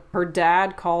own. Her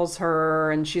dad calls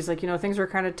her, and she's like, things were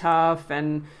kind of tough,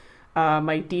 and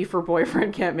my D for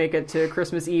boyfriend can't make it to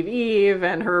Christmas Eve,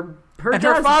 and her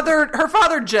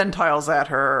father gentiles at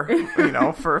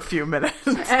her, for a few minutes.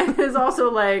 And is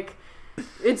also like,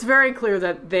 it's very clear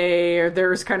that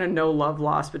there's kind of no love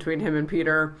lost between him and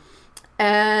Peter.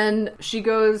 And she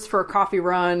goes for a coffee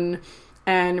run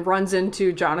and runs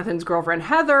into Jonathan's girlfriend,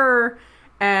 Heather.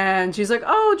 And she's like,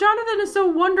 oh, Jonathan is so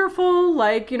wonderful.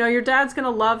 Like, your dad's going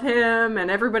to love him, and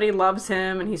everybody loves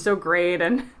him, and he's so great.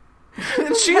 And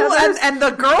and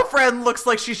the girlfriend looks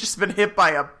like she's just been hit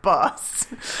by a bus.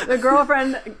 The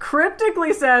girlfriend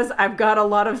cryptically says, I've got a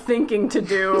lot of thinking to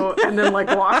do, and then, like,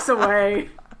 walks away.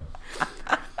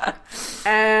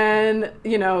 And,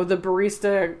 the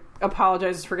barista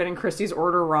apologizes for getting Christy's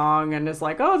order wrong and is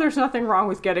like, oh, there's nothing wrong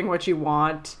with getting what you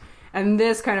want. And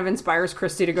this kind of inspires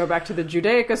Christy to go back to the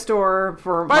Judaica store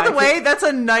for... By the way, that's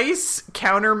a nice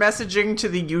counter messaging to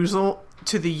the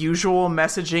usual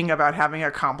messaging about having a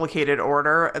complicated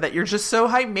order, that you're just so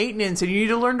high maintenance and you need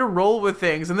to learn to roll with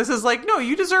things. And this is like, no,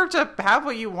 you deserve to have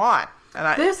what you want.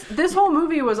 And this whole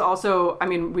movie was also, I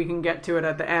mean, we can get to it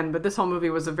at the end, but this whole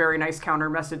movie was a very nice counter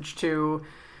message to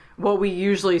what we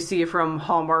usually see from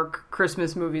Hallmark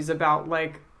Christmas movies about,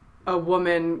 like, a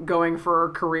woman going for a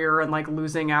career and, like,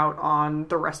 losing out on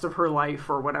the rest of her life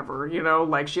or whatever,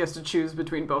 like she has to choose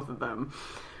between both of them.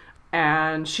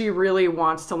 And she really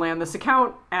wants to land this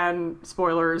account, and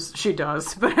spoilers, she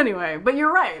does. But anyway, but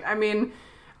you're right. I mean,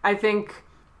 I think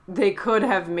they could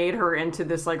have made her into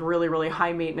this, like, really, really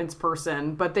high maintenance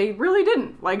person, but they really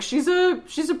didn't. Like, she's a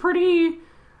pretty,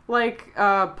 like,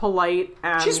 polite,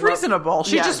 and she's reasonable.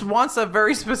 She just wants a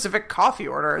very specific coffee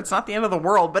order. It's not the end of the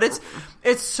world, but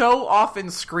it's so often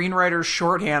screenwriters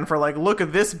shorthand for, like, look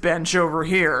at this bench over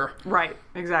here. Right,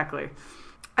 exactly.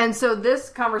 And so this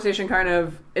conversation kind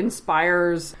of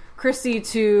inspires Christy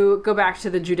to go back to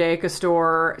the Judaica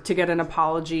store to get an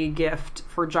apology gift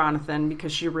for Jonathan,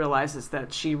 because she realizes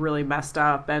that she really messed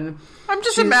up. And I'm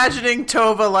just imagining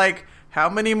Tova like, how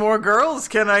many more girls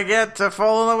can I get to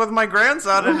fall in love with my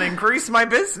grandson and increase my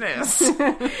business?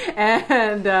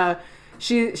 And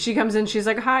she comes in, she's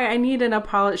like, hi, I need an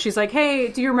apology. She's like, hey,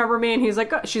 do you remember me? And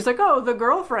she's like, oh, the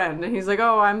girlfriend. And he's like,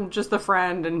 oh, I'm just the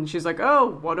friend. And she's like,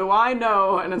 oh, what do I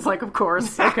know? And it's like, of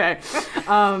course, okay.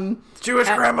 Jewish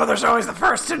grandmother's always the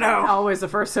first to know. Always the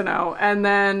first to know. And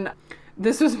then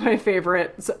this was my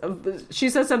favorite. She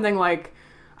says something like,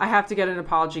 I have to get an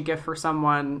apology gift for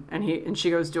someone. And she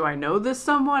goes, do I know this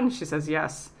someone? She says,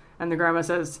 yes. And the grandma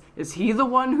says, is he the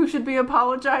one who should be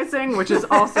apologizing? Which is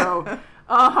also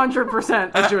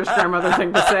 100% a Jewish grandmother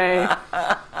thing to say.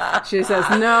 She says,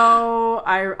 no,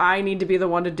 I need to be the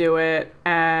one to do it.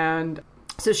 And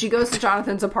so she goes to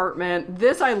Jonathan's apartment.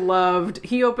 This I loved.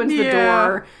 He opens the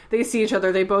door. They see each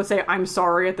other. They both say, I'm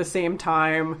sorry at the same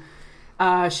time.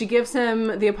 She gives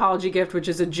him the apology gift, which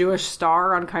is a Jewish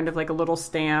star on kind of like a little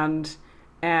stand.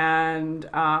 And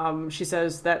she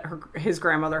says that his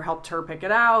grandmother helped her pick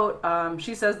it out.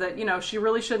 She says that, she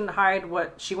really shouldn't hide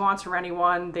what she wants from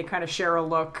anyone. They kind of share a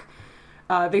look.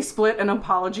 They split an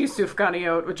apology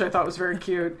sufganiyot, which I thought was very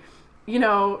cute.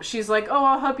 She's like, oh,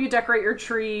 I'll help you decorate your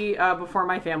tree before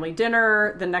my family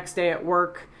dinner. The next day at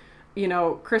work,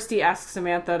 Christy asks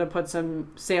Samantha to put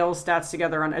some sales stats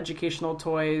together on educational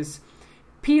toys.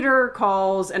 Peter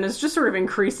calls and is just sort of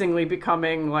increasingly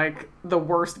becoming, like, the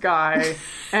worst guy.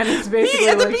 And it's basically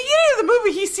at the beginning of the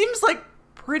movie, he seems, like,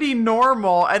 pretty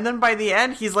normal. And then by the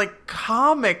end, he's, like,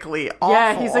 comically awful.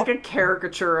 Yeah, he's, like, a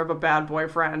caricature of a bad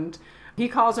boyfriend. He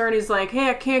calls her and he's like,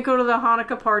 hey, I can't go to the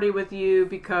Hanukkah party with you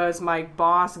because my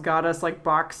boss got us, like,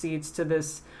 box seats to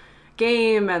this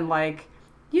game. And, like,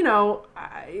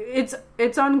 it's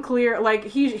unclear. Like,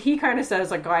 he kind of says,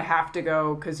 like, oh, I have to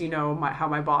go because how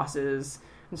my boss is.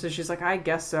 And so she's like, I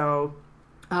guess so.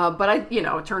 But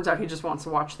it turns out he just wants to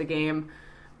watch the game.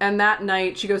 And that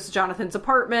night, she goes to Jonathan's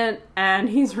apartment, and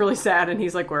he's really sad, and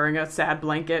he's, like, wearing a sad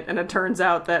blanket, and it turns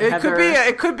out that Heather...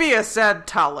 It could be a sad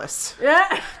tallis.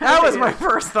 Yeah. That was my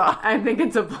first thought. I think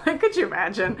it's a blanket. Could you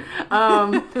imagine?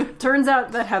 Turns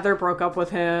out that Heather broke up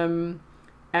with him,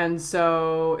 and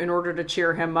so in order to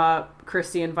cheer him up,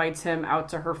 Christy invites him out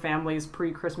to her family's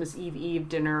pre-Christmas Eve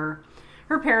dinner.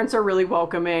 Her parents are really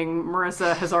welcoming.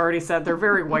 Marissa has already said they're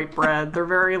very white bread. They're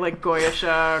very, like,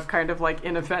 Goyish, kind of, like,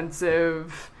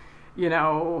 inoffensive, you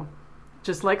know,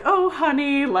 just like, oh,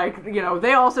 honey, like, you know,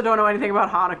 they also don't know anything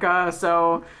about Hanukkah,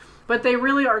 so, but they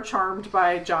really are charmed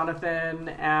by Jonathan,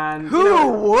 and,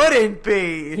 Who wouldn't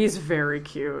be? He's very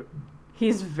cute.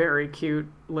 He's very cute,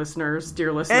 listeners,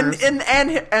 dear listeners.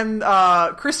 And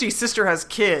Christy's sister has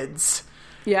kids.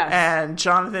 Yes. And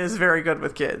Jonathan is very good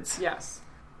with kids. Yes.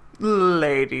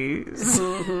 Ladies.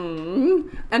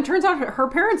 Mm-hmm. And turns out her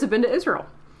parents have been to Israel.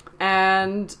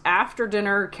 And after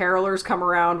dinner, carolers come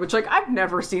around, which, like, I've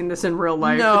never seen this in real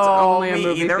life. No, it's only a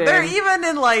movie either. thing. They're even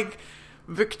in, like,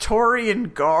 Victorian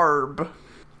garb.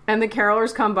 And the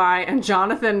carolers come by, and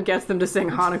Jonathan gets them to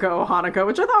sing Hanukkah, oh Hanukkah,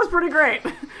 which I thought was pretty great.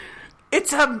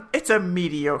 It's a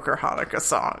mediocre Hanukkah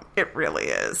song. It really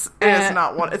is. It's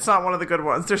not one of the good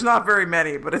ones. There's not very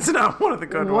many, but it's not one of the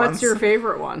good ones. What's your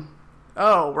favorite one?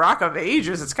 Oh, Rock of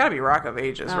Ages. It's got to be Rock of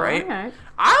Ages, right? Okay.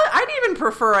 I'd even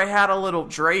prefer I Had a Little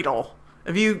Dreidel.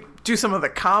 If you do some of the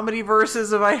comedy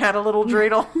verses of I Had a Little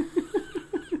Dreidel.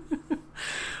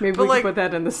 Maybe we can put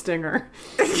that in the stinger.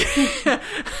 But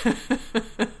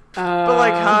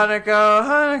like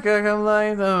Hanukkah come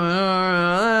like the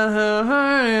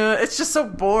it's just so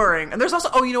boring. And there's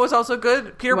also you know what's also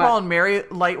good? Peter, Paul, and Mary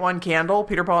Light One Candle.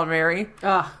 Peter, Paul, and Mary.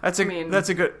 That's a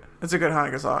good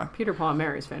Hanukkah song. Peter, Paul, and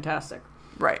Mary is fantastic.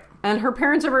 Right. And her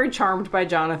parents are very charmed by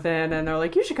Jonathan, and they're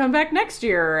like, you should come back next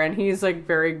year. And he's, like,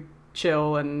 very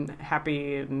chill and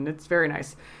happy, and it's very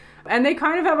nice. And they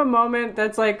kind of have a moment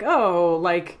that's like, oh,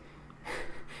 like,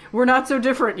 we're not so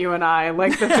different, you and I.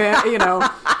 Like, you know,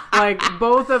 like,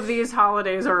 both of these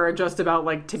holidays are just about,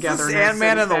 like, togetherness.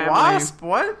 Sandman and the Wasp?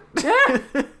 What? Yeah.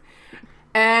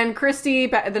 And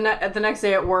Christy, at the next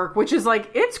day at work, which is like,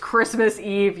 it's Christmas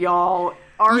Eve, y'all.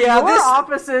 Are your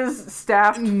offices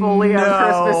staffed fully on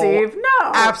Christmas Eve?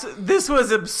 No. This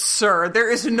was absurd.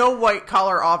 There is no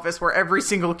white-collar office where every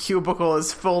single cubicle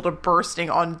is full to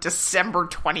bursting on December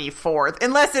 24th.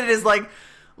 Unless it is, like,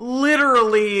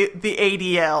 literally the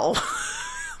ADL.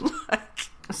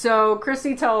 So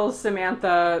Christy tells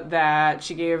Samantha that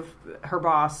she gave her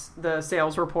boss the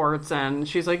sales reports, and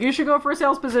she's like, you should go for a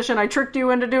sales position. I tricked you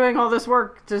into doing all this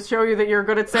work to show you that you're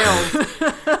good at sales.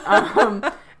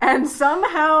 And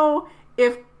somehow,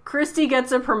 if Christy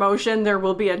gets a promotion, there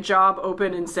will be a job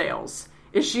open in sales.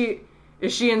 Is she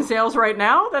in sales right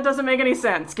now? That doesn't make any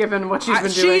sense, given what she's been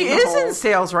doing. She is in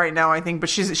sales right now, I think, but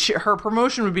her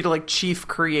promotion would be to, like, chief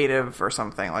creative or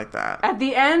something like that. At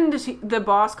the end, the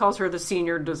boss calls her the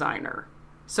senior designer.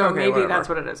 So maybe that's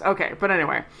what it is. Okay, but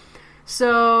anyway.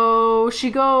 So she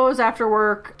goes after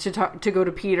work to go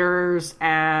to Peter's,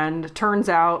 and turns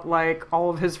out, like,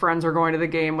 all of his friends are going to the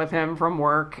game with him from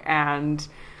work, and,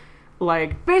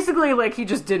 like, basically, like, he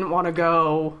just didn't want to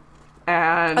go.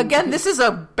 And again, this is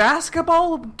a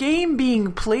basketball game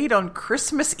being played on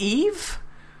Christmas Eve?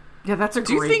 Yeah, that's a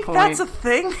great point. Do you think that's a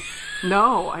thing?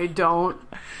 No, I don't.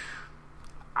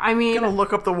 I mean, I'm gonna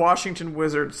look up the Washington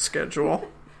Wizards schedule.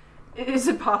 Is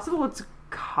it possible it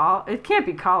can't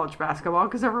be college basketball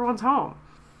because everyone's home?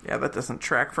 Yeah, that doesn't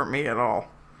track for me at all.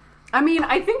 I mean,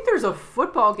 I think there's a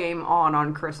football game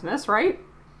on Christmas, right?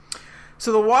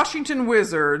 So the Washington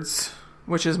Wizards,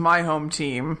 which is my home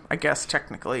team, I guess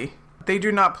technically, they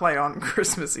do not play on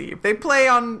Christmas Eve. They play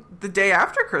on the day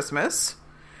after Christmas,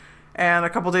 and a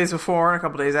couple days before and a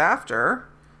couple days after,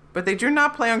 but they do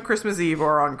not play on Christmas Eve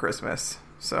or on Christmas.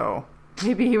 So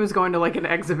maybe he was going to, like, an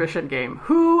exhibition game.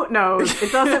 Who knows?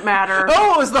 It doesn't matter.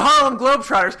 Oh, it was the Harlem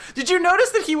Globetrotters. Did you notice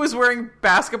that he was wearing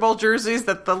basketball jerseys,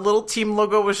 that the little team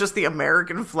logo was just the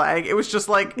American flag? It was just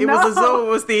like, it was as though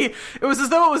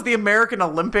it was the American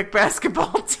Olympic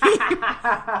basketball team.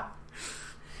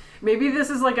 Maybe this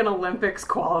is like an Olympics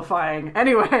qualifying.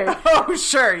 Anyway. Oh,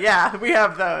 sure. Yeah, we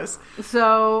have those.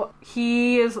 So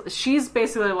she's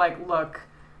basically like, look,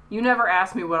 you never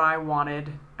asked me what I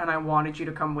wanted, and I wanted you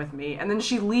to come with me. And then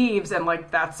she leaves, and,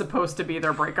 like, that's supposed to be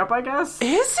their breakup, I guess.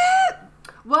 Is it?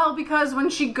 Well, because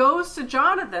when she goes to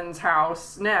Jonathan's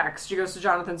house next, she goes to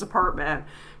Jonathan's apartment,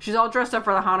 she's all dressed up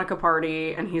for the Hanukkah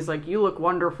party, and he's like, you look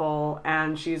wonderful.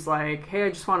 And she's like, hey, I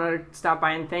just want to stop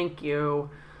by and thank you,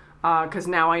 because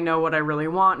now I know what I really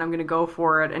want, and I'm going to go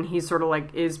for it. And he's sort of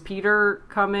like, is Peter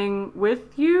coming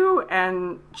with you?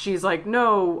 And she's like,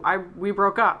 no, we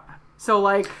broke up. So,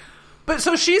 like... But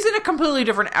so she's in a completely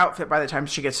different outfit by the time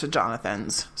she gets to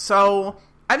Jonathan's. So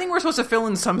I think we're supposed to fill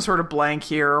in some sort of blank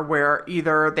here where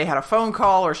either they had a phone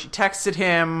call or she texted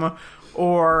him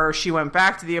or she went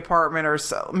back to the apartment or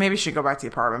so. Maybe she'd go back to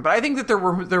the apartment. But I think that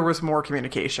there was more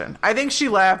communication. I think she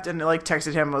left and like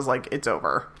texted him and was like, it's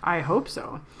over. I hope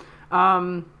so.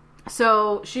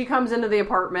 So she comes into the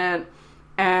apartment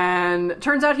and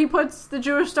turns out he puts the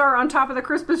Jewish star on top of the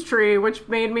Christmas tree, which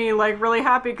made me like really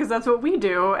happy because that's what we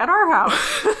do at our house.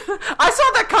 I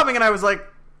saw that coming and I was like,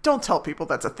 don't tell people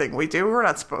that's a thing we do. We're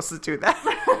not supposed to do that.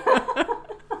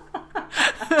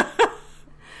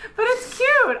 But it's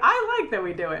cute. I like that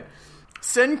we do it.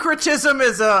 Syncretism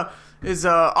is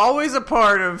always a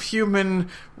part of human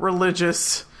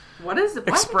religious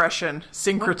expression.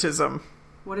 Syncretism.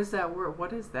 What is that word?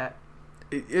 What is that?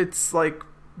 It's like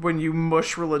when you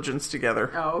mush religions together.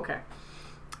 Oh, okay.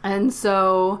 And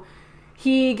so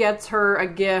he gets her a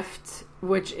gift,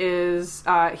 which is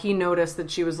he noticed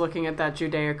that she was looking at that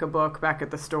Judaica book back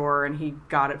at the store, and he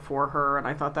got it for her, and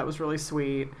I thought that was really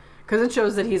sweet because it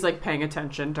shows that he's like paying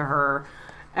attention to her.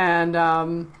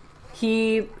 And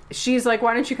she's like,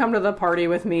 why don't you come to the party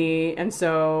with me? And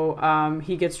so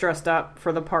he gets dressed up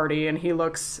for the party and he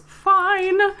looks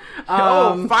fine.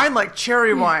 Fine like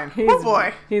cherry wine. Oh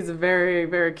boy. He's a very,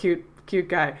 very cute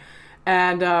guy.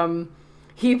 And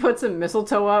he puts some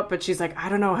mistletoe up, but she's like, I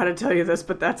don't know how to tell you this,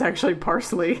 but that's actually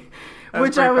parsley.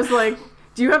 Which I was like,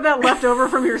 do you have that left over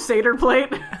from your Seder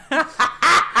plate?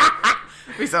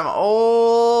 Be some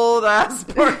old ass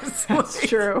parsley. That's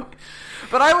true.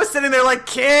 But I was sitting there like,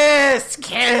 kiss.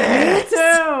 Me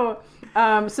too.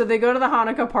 So they go to the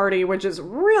Hanukkah party, which is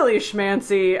really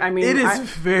schmancy. I mean, it is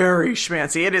very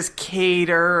schmancy. It is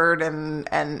catered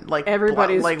and like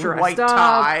everybody's like dressed white up.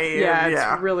 tie.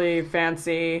 It's really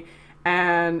fancy.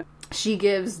 And she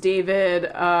gives David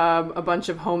a bunch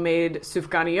of homemade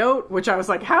sufganiyot, which I was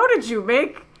like, how did you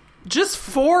make? Just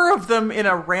 4 of them in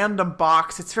a random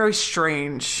box. It's very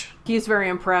strange. He's very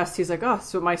impressed. He's like, oh,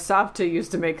 so my Savta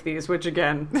used to make these, which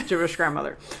again, Jewish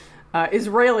grandmother.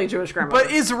 Israeli Jewish grandmother.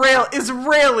 But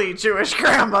Israeli Jewish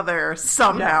grandmother,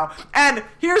 somehow. Yeah. And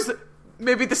here's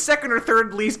maybe the second or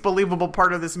third least believable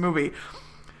part of this movie.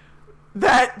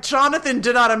 That Jonathan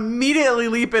did not immediately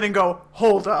leap in and go,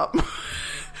 hold up.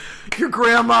 Your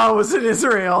grandma was in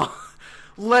Israel.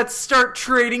 Let's start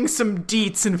trading some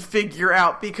deets and figure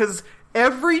out, because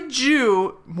every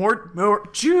Jew, more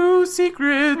Jew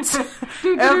secrets.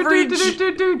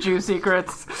 Jew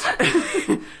secrets.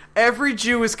 Every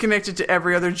Jew is connected to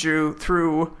every other Jew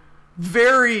through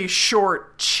very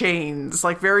short chains,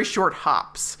 like very short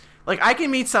hops. Like I can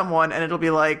meet someone and it'll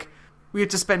be like, we have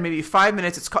to spend maybe 5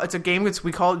 minutes. It's a game.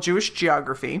 We call it Jewish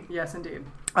geography. Yes, indeed.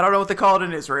 I don't know what they call it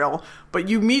in Israel, but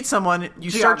you meet someone,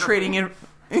 you start trading in.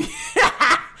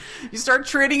 You start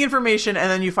trading information,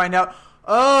 and then you find out,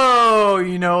 oh,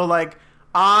 like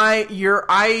your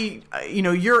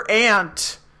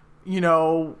aunt,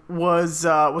 was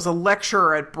a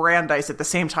lecturer at Brandeis at the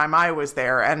same time I was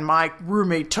there, and my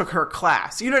roommate took her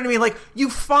class. You know what I mean? Like,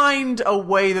 you find a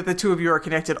way that the two of you are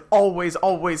connected always,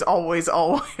 always, always,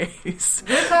 always.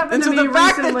 This happened to me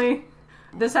recently.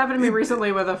 This happened to me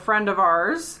recently with a friend of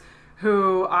ours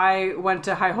who I went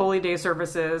to High Holy Day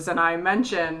services, and I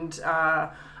mentioned,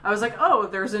 I was like, oh,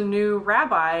 there's a new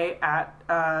rabbi at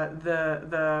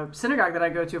the synagogue that I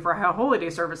go to for High Holy Day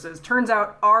services. Turns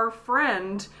out our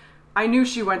friend, I knew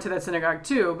she went to that synagogue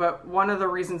too, but one of the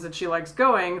reasons that she likes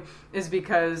going is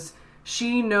because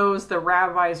she knows the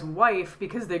rabbi's wife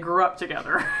because they grew up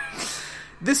together.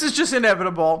 This is just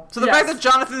inevitable. So the fact that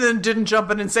Jonathan then didn't jump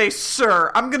in and say,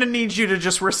 sir, I'm going to need you to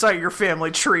just recite your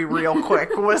family tree real quick,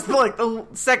 was like the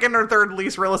second or third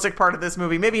least realistic part of this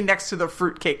movie. Maybe next to the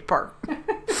fruitcake part.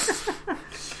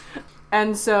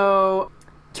 And so,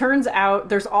 turns out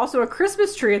there's also a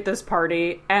Christmas tree at this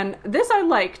party, and this I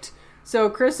liked. So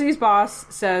Chrissy's boss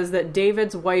says that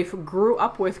David's wife grew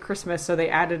up with Christmas, so they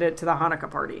added it to the Hanukkah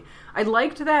party. I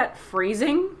liked that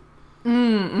phrasing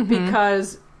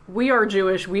because we are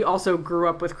Jewish. We also grew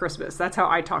up with Christmas. That's how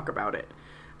I talk about it,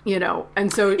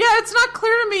 and so... Yeah, it's not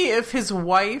clear to me if his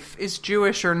wife is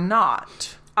Jewish or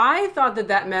not. I thought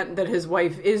that meant that his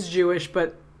wife is Jewish,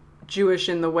 but Jewish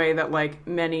in the way that, like,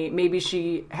 maybe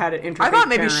she had an interfaith I thought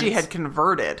maybe parents. she had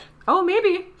converted. Oh,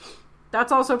 maybe.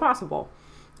 That's also possible.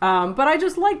 But I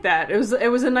just like that. It was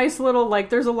a nice little, like,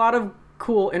 there's a lot of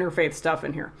cool interfaith stuff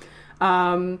in here.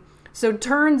 So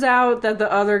turns out that the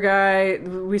other guy,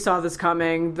 we saw this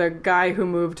coming, the guy who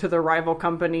moved to the rival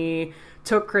company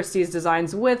took Christie's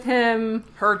designs with him.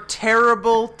 Her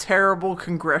terrible, terrible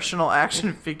congressional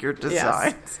action figure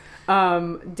designs. Yes.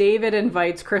 David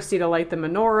invites Christy to light the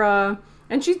menorah,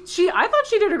 and I thought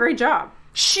she did a great job.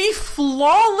 She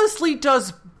flawlessly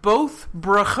does both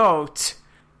brachot,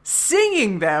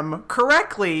 singing them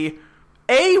correctly.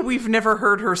 A, we've never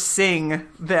heard her sing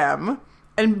them,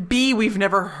 and B, we've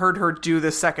never heard her do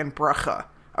the second bracha.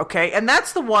 Okay? And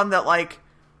that's the one that, like,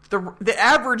 the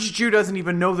average Jew doesn't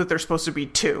even know that there's supposed to be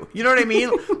two. You know what I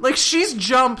mean? Like, she's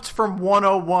jumped from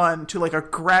 101 to, like, a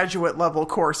graduate level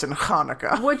course in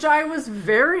Hanukkah. Which I was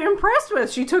very impressed with.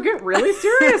 She took it really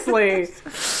seriously.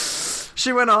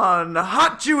 She went on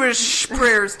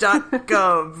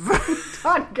hotjewishprayers.gov.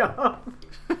 .gov.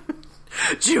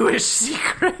 Jewish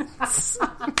secrets.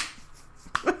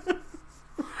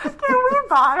 Can we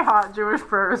buy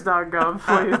hotjewishprayers.gov,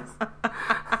 please?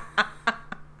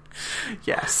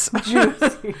 Yes. Jew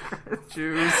secrets.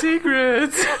 Jew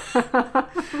secrets.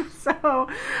 So,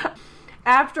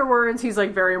 afterwards, he's,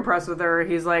 like, very impressed with her.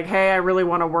 He's like, hey, I really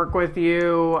want to work with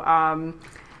you.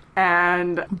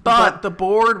 But the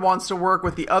board wants to work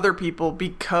with the other people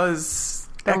because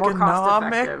they're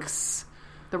economics.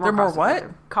 They're more what?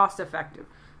 Cost effective.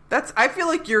 I feel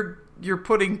like you're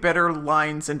putting better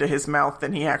lines into his mouth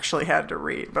than he actually had to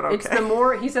read, but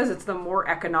okay. He says it's the more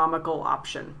economical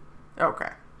option. Okay.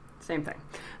 Same thing.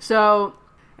 So,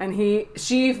 and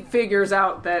she figures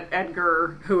out that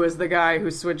Edgar, who is the guy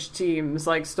who switched teams,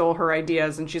 like, stole her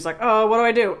ideas, and she's like, oh, what do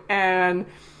I do? And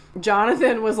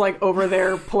Jonathan was, like, over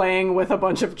there playing with a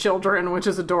bunch of children, which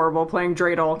is adorable, playing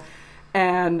dreidel.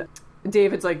 And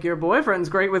David's like, your boyfriend's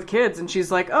great with kids. And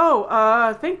she's like,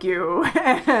 oh, thank you.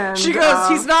 And she goes,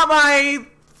 he's not my...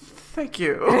 Thank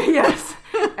you. Yes.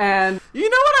 And you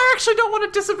know what? I actually don't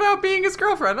want to disavow being his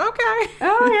girlfriend. Okay.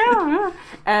 Oh, yeah.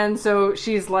 And so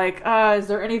she's like, is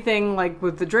there anything, like,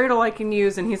 with the dreidel I can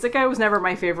use? And he's like, it was never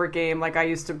my favorite game. Like, I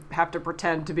used to have to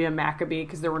pretend to be a Maccabee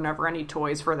because there were never any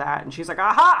toys for that. And she's like,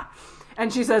 aha!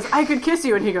 And she says, I could kiss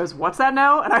you. And he goes, what's that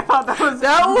now? And I thought that was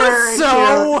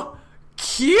so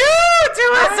cute.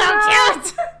 It was so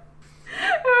cute.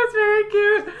 It was very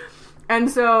cute. And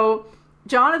so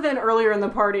Jonathan earlier in the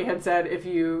party had said, if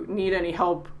you need any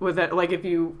help with it, like, if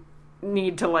you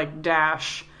need to, like,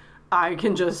 dash, I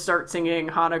can just start singing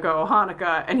Hanukkah, oh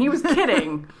Hanukkah. And he was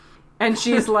kidding. And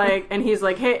she's like, and he's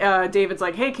like, hey, David's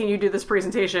like, hey, can you do this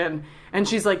presentation? And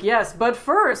she's like, yes, but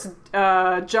first,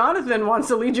 Jonathan wants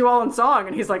to lead you all in song.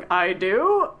 And he's like, I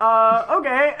do?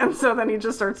 Okay. And so then he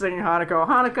just starts singing Hanukkah, oh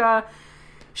Hanukkah.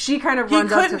 She kind of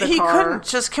runs out to the car.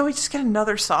 Can we just get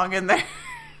another song in there?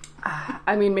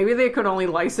 I mean, maybe they could only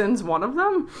license one of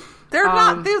them. They're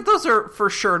not, those are for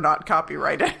sure not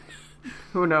copyrighted.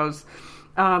 Who knows?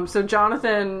 So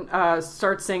Jonathan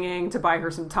starts singing to buy her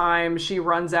some time. She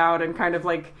runs out and kind of,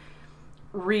 like,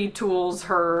 retools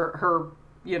her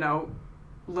you know,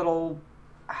 little,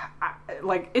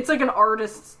 like, it's like an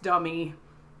artist's dummy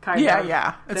kind of.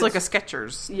 Yeah. It's like a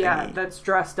Skechers. Yeah, thingy. that's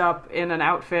dressed up in an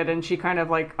outfit, and she kind of,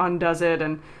 like, undoes it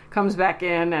and comes back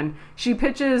in, and she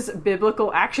pitches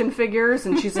biblical action figures,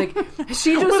 and she's like,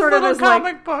 she just sort of is like,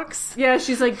 comic books. Yeah,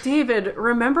 she's like, David,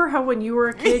 remember how when you were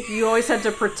a kid, you always had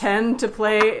to pretend to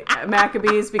play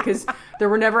Maccabees because there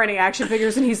were never any action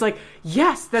figures? And he's like,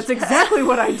 yes, that's exactly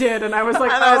what I did. And I was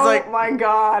like, my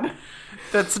God.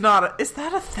 That's not is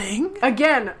that a thing?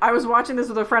 Again, I was watching this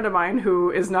with a friend of mine who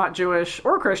is not Jewish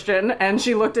or Christian, and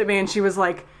she looked at me and she was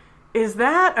like, is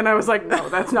that? And I was like, no,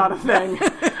 that's not a thing.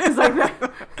 It's like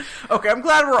that. Okay, I'm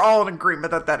glad we're all in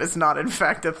agreement that is not in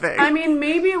fact a thing. I mean,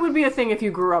 maybe it would be a thing if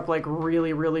you grew up, like,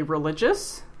 really, really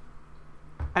religious.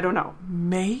 I don't know.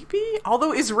 Maybe?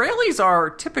 Although Israelis are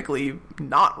typically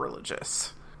not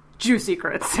religious. Jew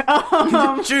secrets.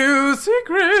 Jew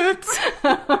secrets!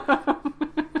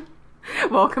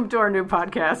 Welcome to our new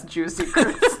podcast, Jew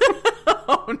Secrets.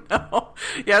 Oh, no.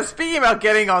 Yeah, speaking about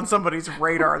getting on somebody's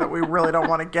radar that we really don't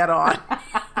want to get on.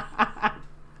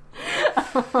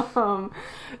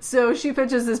 So she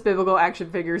pitches this biblical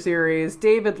action figure series.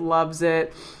 David loves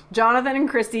it. Jonathan and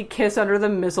Christy kiss under the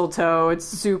mistletoe. It's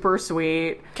super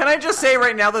sweet. Can I just say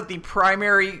right now that the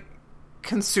primary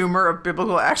consumer of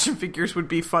biblical action figures would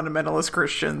be fundamentalist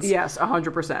Christians? Yes,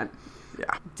 100%.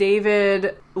 Yeah.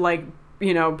 David, like,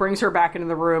 you know, brings her back into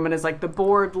the room and is like, the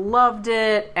board loved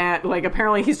it. And, like,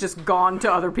 apparently he's just gone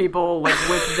to other people, like,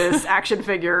 with this action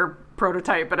figure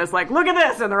prototype and is like, look at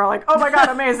this. And they're all like, oh my God,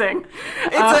 amazing.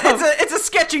 It's a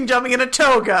sketching dummy in a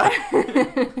toga.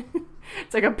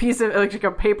 It's like a piece of, like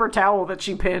a paper towel that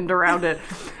she pinned around it.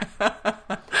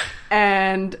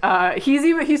 And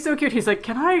he's so cute. He's like,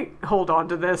 can I hold on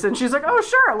to this? And she's like, oh,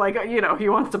 sure. Like, you know, he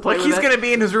wants to play with it. He's going to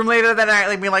be in his room later that night,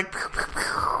 like, being like,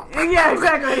 yeah,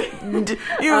 exactly.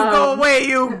 You go away,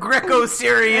 you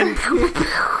Greco-Syrian. Is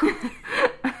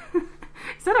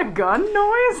that a gun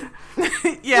noise?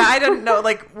 Yeah, I didn't know.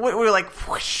 Like, we're like,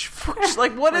 whoosh, whoosh.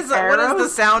 Like, what is that? What is the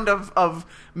sound of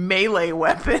melee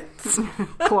weapons?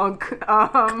 Clunk.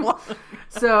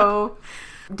 So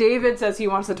David says he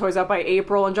wants the toys out by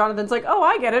April, and Jonathan's like, oh,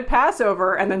 I get it,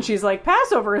 Passover. And then she's like,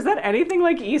 Passover, is that anything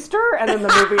like Easter? And then the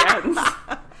movie ends.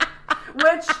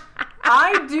 Which,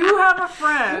 I do have a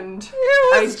friend.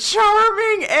 It was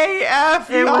charming AF,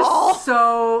 It y'all. was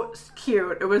so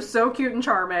cute. It was so cute and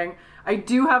charming. I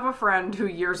do have a friend who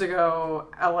years ago,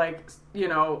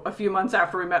 a few months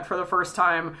after we met for the first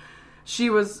time, she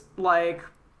was like,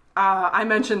 I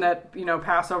mentioned that,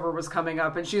 Passover was coming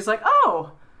up, and she's like,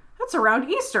 oh, that's around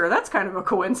Easter. That's kind of a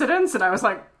coincidence. And I was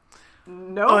like,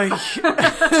 nope.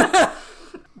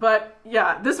 But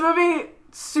yeah, this movie,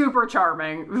 super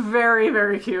charming. Very,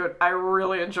 very cute. I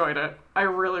really enjoyed it. I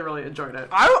really, really enjoyed it.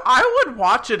 I would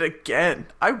watch it again.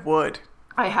 I would.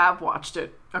 I have watched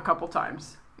it a couple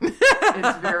times.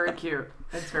 It's very cute.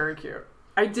 It's very cute.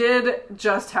 I did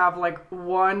just have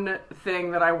one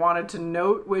thing that I wanted to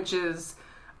note, which is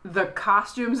the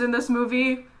costumes in this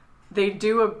movie. They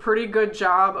do a pretty good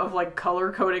job of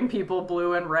color coding people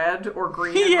blue and red or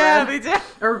green and red. They did.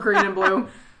 Or green and blue.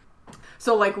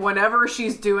 So whenever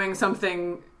she's doing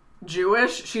something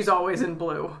Jewish, she's always in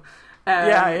blue.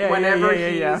 And whenever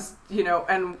he's,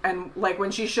 and when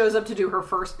she shows up to do her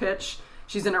first pitch,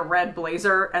 she's in a red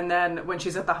blazer, and then when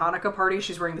she's at the Hanukkah party,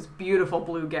 she's wearing this beautiful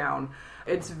blue gown.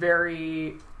 It's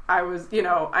very... I was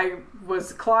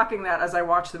clocking that as I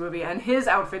watched the movie, and his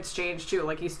outfits change too.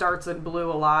 He starts in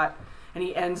blue a lot, and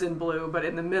he ends in blue, but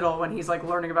in the middle, when he's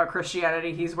learning about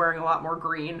Christianity, he's wearing a lot more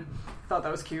green. I thought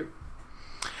that was cute.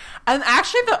 And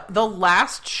actually, the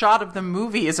last shot of the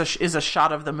movie is a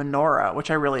shot of the menorah,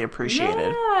 which I really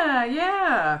appreciated.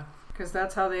 Yeah, because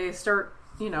that's how they start,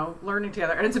 learning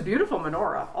together, and it's a beautiful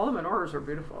menorah. All the menorahs are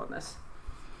beautiful in this.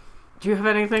 Do you have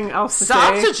anything else to say?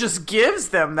 Sapsa just gives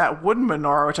them that wooden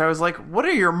menorah, which I was like, what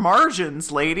are your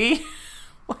margins, lady?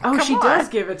 She does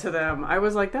give it to them. I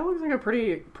was like, that looks like a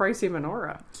pretty pricey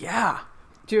menorah. Yeah.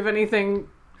 Do you have anything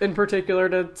in particular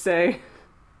to say?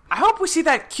 I hope we see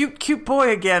that cute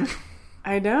boy again.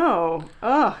 I know.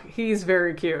 Oh, he's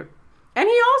very cute. And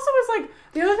he also was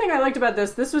the other thing I liked about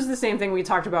this was the same thing we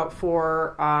talked about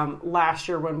for last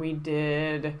year when we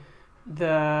did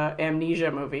the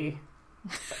Amnesia movie.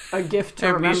 A Gift to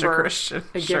Amnesia Remember. Christian.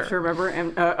 Gift to Remember,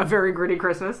 and A Very Gritty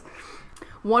Christmas.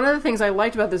 One of the things I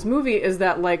liked about this movie is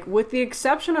that, with the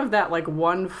exception of that,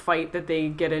 one fight that they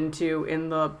get into in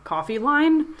the coffee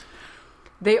line,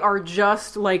 they are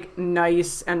just,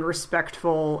 nice and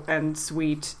respectful and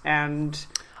sweet and...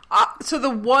 So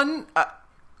the one...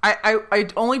 I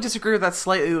only disagree with that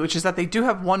slightly, which is that they do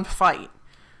have one fight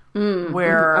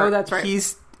where... Oh, that's right.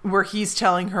 He's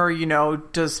telling her,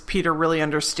 does Peter really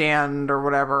understand or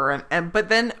whatever, but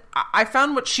then I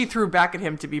found what she threw back at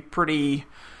him to be pretty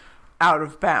out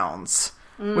of bounds,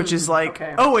 which is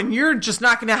okay. Oh, and you're just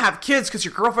not going to have kids because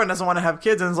your girlfriend doesn't want to have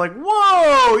kids, and it's like,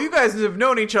 whoa, you guys have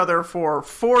known each other for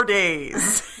 4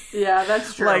 days. Yeah,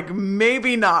 that's true.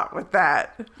 Maybe not with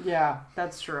that. Yeah,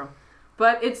 that's true.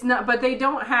 But it's not. But they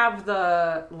don't have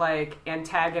the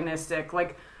antagonistic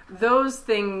Those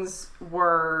things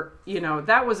were,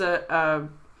 that was a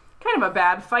kind of a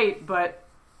bad fight, but,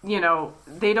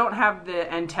 they don't have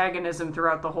the antagonism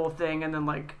throughout the whole thing, and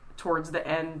then, towards the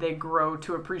end, they grow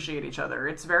to appreciate each other.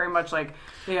 It's very much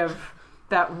they have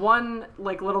that one,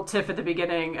 little tiff at the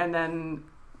beginning, and then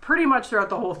pretty much throughout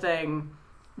the whole thing,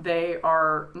 they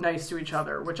are nice to each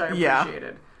other, which I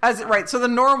appreciated. Right, so the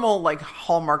normal,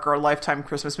 Hallmark or Lifetime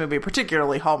Christmas movie,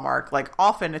 particularly Hallmark,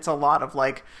 often it's a lot of,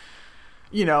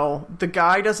 the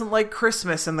guy doesn't like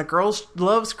Christmas and the girl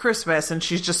loves Christmas, and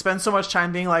she's just spent so much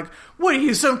time being like, what are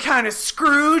you, some kind of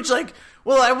Scrooge?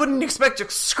 Well, I wouldn't expect a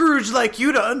Scrooge like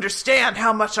you to understand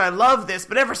how much I love this,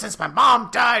 but ever since my mom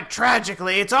died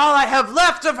tragically, it's all I have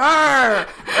left of her.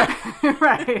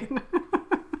 Right.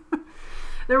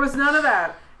 There was none of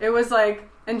that. It was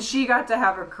and she got to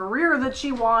have a career that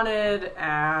she wanted,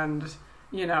 and...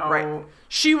 Right.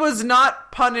 She was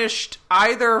not punished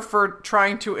either for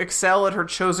trying to excel at her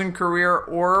chosen career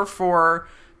or for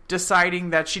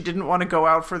deciding that she didn't want to go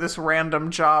out for this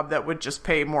random job that would just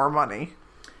pay more money.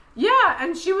 Yeah,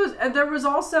 and there was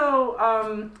also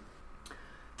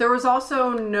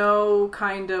no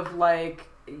kind of a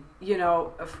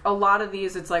lot of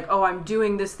these, it's oh, I'm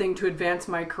doing this thing to advance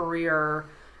my career,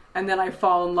 and then I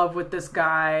fall in love with this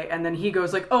guy, and then he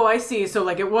goes oh, I see, so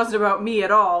it wasn't about me at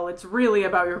all, it's really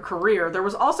about your career. There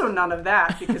was also none of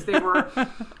that, because they were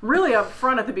really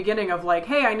upfront at the beginning of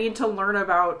hey, I need to learn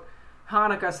about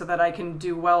Hanukkah so that I can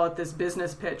do well at this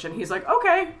business pitch, and he's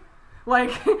okay.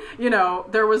 Like,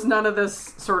 there was none of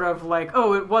this sort of like,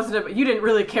 oh, it wasn't, you didn't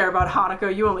really care about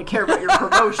Hanukkah, you only care about your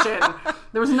promotion.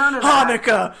 There was none of that.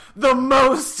 Hanukkah, the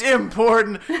most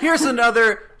important. Here's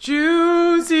another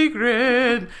Jew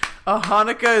secret.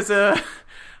 Hanukkah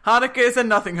is a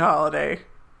nothing holiday.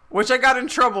 Which I got in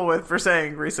trouble with for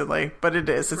saying recently, but it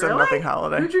is. It's really? A nothing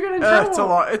holiday. Who'd you get in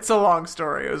trouble? It's a long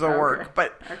story. It was a work.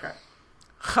 But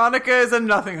Hanukkah is a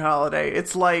nothing holiday.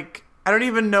 It's like, I don't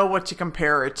even know what to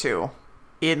compare it to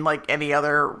in like any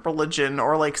other religion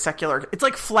or like secular. It's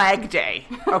like Flag Day,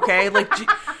 okay? Like,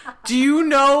 do you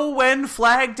know when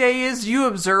Flag Day is? Do you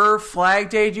observe Flag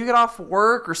Day? Do you get off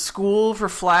work or school for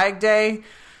Flag Day?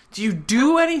 Do you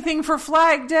do anything for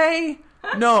Flag Day?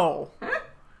 No.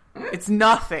 It's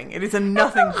nothing. It is a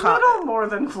nothing holiday. A little more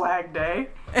than Flag Day.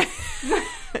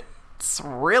 It's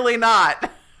really not.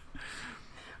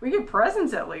 We get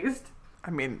presents at least.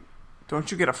 I mean, don't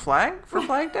you get a flag for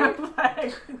Flag Day?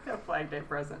 A Flag Day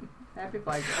present. Happy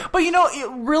Flag Day. But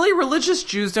really religious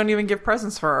Jews don't even give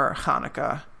presents for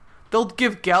Hanukkah. They'll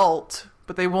give gelt,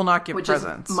 but they will not give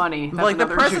presents. Is money. That's like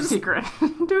another the presents, Jew secret.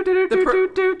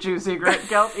 Jew secret.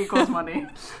 Gelt equals money.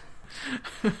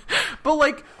 But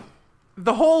like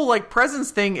the whole like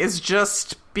presents thing is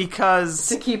just because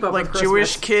to keep up like with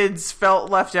Jewish kids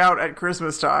felt left out at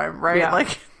Christmas time, right? Yeah.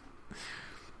 Like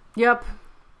Yep.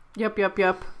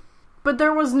 But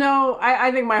there was no...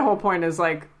 I think my whole point is,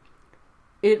 like,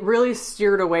 it really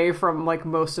steered away from, like,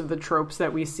 most of the tropes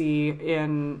that we see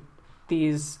in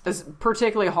these...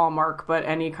 particularly Hallmark, but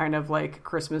any kind of, like,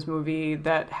 Christmas movie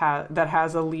that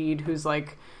has a lead who's,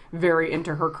 like, very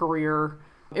into her career.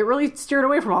 It really steered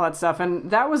away from all that stuff,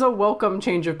 and that was a welcome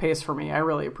change of pace for me. I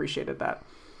really appreciated that.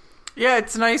 Yeah,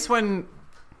 it's nice when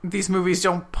these movies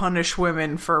don't punish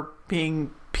women for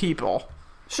being people.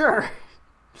 Sure.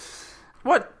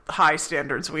 What high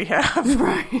standards we have.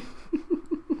 Right.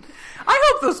 I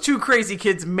hope those two crazy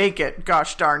kids make it,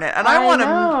 gosh darn it. And I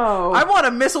want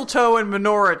a Mistletoe and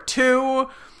Menorah 2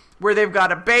 where they've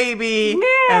got a baby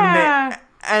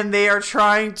and they are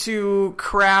trying to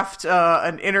craft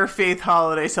an interfaith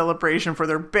holiday celebration for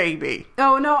their baby.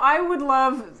 Oh, no, I would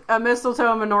love a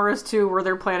Mistletoe and Menorahs 2 where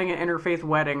they're planning an interfaith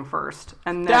wedding first.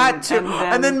 And then, that too.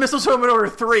 And then Mistletoe and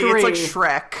Menorah 3. It's like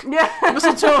Shrek. Yeah.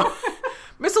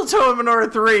 Mistletoe and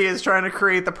Menorah 3 is trying to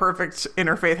create the perfect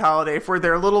interfaith holiday for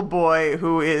their little boy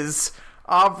who is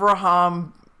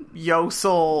Avraham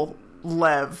Yosel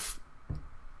Lev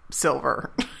Silver.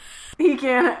 He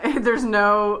can't... There's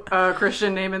no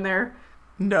Christian name in there?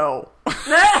 No.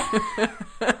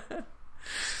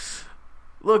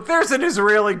 Look, there's an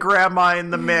Israeli grandma in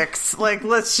the mix. Like,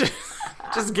 let's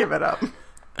just give it up.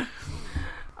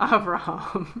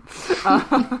 Avraham.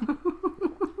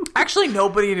 Actually,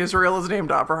 nobody in Israel is named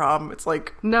Avraham. It's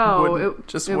like... No,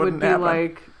 it wouldn't would be happen.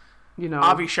 like,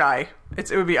 Avishai. It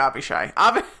would be Avishai.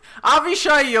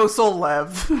 Avishai Yosel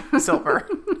Lev Silver.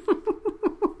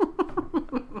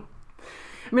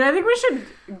 I mean, I think we should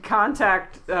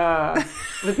contact the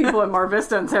people at Mar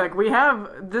Vista and say, like, we have...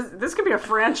 This could be a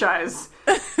franchise.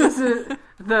 This is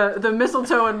the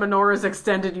Mistletoe and Menorahs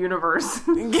extended universe.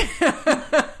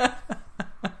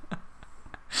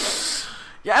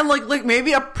 Yeah, and like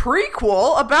maybe a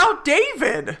prequel about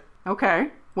David.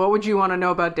 Okay. What would you want to know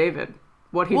about David?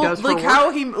 What he does for like work? How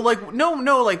he like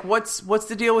what's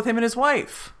the deal with him and his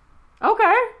wife?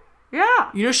 Okay.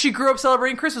 Yeah. She grew up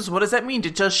celebrating Christmas. What does that mean?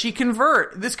 Does she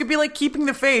convert? This could be like Keeping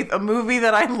the Faith, a movie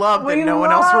that I love that no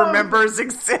one else remembers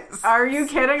exists. Are you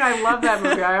kidding? I love that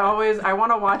movie. I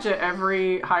want to watch it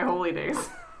every High Holy Days.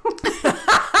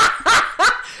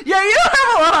 Yeah, you don't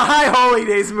have a lot of High Holy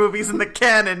Days movies in the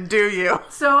canon, do you?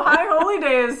 So High Holy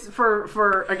Days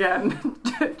for again,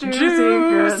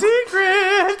 Jew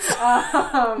secrets.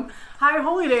 High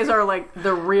Holy Days are like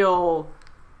the real,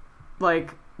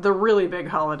 like the really big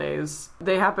holidays.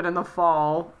 They happen in the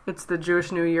fall. It's the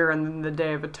Jewish New Year and then the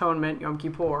Day of Atonement, Yom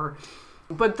Kippur.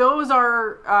 But those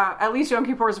are at least Yom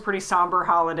Kippur is a pretty somber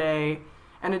holiday,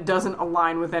 and it doesn't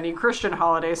align with any Christian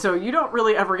holiday. So you don't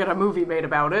really ever get a movie made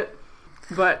about it.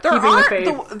 But there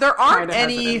aren't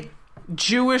any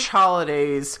Jewish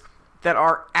holidays that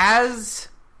are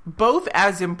both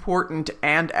as important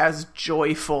and as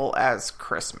joyful as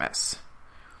Christmas.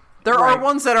 There are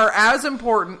ones that are as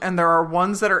important and there are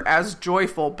ones that are as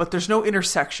joyful, but there's no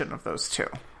intersection of those two.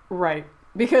 Right.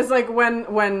 Because like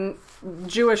when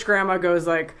Jewish grandma goes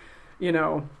like,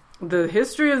 the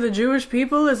history of the Jewish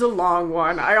people is a long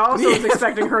one. I also was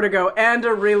expecting her to go, and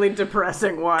a really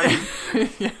depressing one.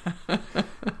 Yeah.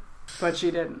 But she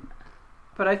didn't.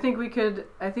 But I think we could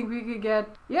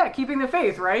get, Keeping the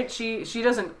Faith, right? She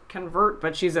doesn't convert,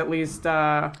 but she's at least...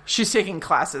 she's taking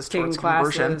classes towards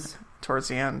conversion towards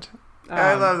the end.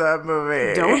 I love that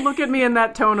movie. Don't look at me in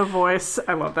that tone of voice.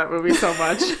 I love that movie so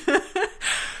much.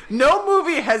 No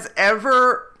movie has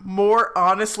ever more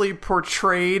honestly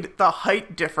portrayed the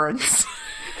height difference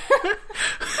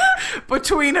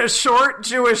between a short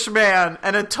Jewish man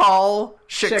and a tall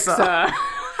shiksa.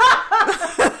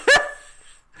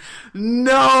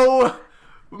 No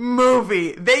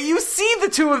movie. You see the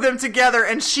two of them together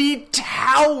and she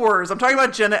towers. I'm talking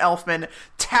about Jenna Elfman.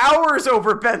 Towers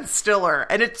over Ben Stiller.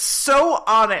 And it's so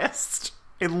honest.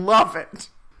 I love it.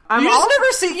 You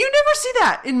never see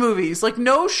that in movies. Like,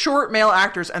 no short male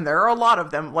actors, and there are a lot of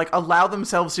them, like, allow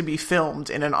themselves to be filmed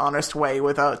in an honest way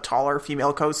with a taller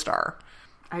female co-star.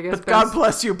 I guess. But God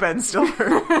bless you, Ben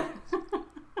Stiller.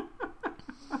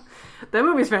 That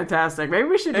movie's fantastic. Maybe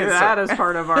we should do that as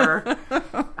part of our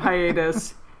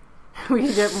hiatus. We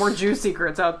can get more Jew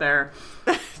secrets out there.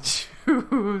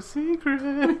 Jew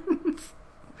secrets.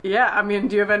 Yeah, I mean,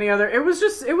 do you have any other... It was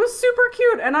super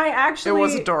cute, and I actually... It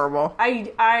was adorable.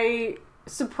 I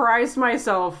surprised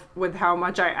myself with how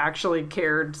much I actually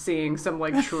cared seeing some,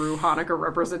 like, true Hanukkah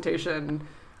representation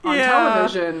on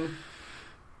television.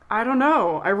 I don't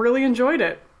know. I really enjoyed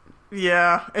it.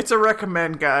 Yeah, it's a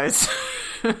recommend, guys.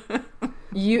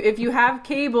 If you have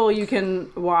cable, you can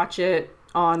watch it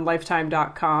on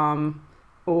Lifetime.com,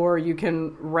 or you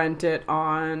can rent it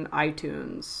on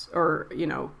iTunes, or,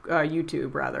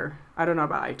 YouTube, rather. I don't know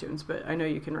about iTunes, but I know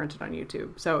you can rent it on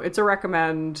YouTube. So it's a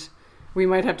recommend. We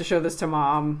might have to show this to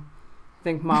Mom. I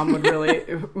think Mom would really...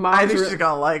 I think she's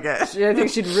gonna like it. I think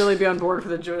she'd really be on board for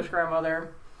the Jewish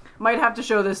grandmother. Might have to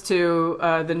show this to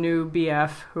the new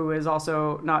BF, who is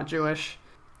also not Jewish,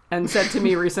 and said to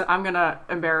me recently, I'm going to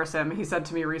embarrass him. He said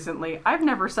to me recently, I've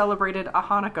never celebrated a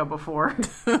Hanukkah before.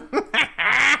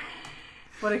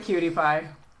 What a cutie pie.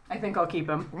 I think I'll keep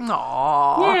him.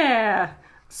 Aww. Yeah.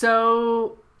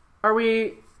 So, are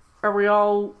we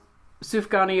all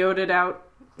sufganiyoted out?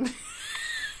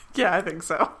 Yeah, I think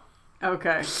so.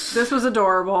 Okay. This was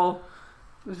adorable.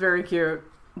 It was very cute.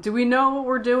 Do we know what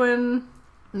we're doing?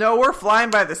 No, we're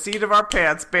flying by the seat of our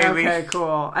pants, baby. Okay,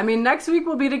 cool. I mean, next week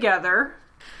we'll be together.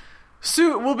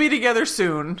 We'll be together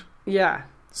soon. Yeah.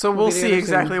 So we'll see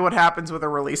exactly what happens with a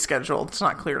release schedule. It's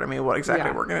not clear to me what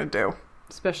exactly we're going to do.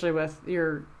 Especially with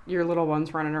your little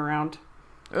ones running around.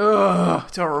 Ugh,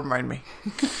 don't remind me.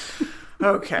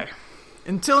 Okay.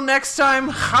 Until next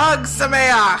time, Chag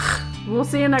Sameach! We'll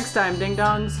see you next time,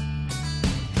 ding-dongs.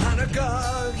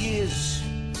 Hanukkah is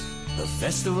the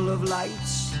festival of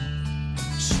lights.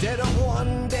 Instead of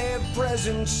one day of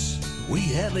presents, we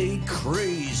have a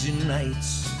crazy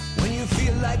nights. When you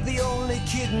feel like the only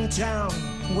kid in town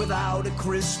without a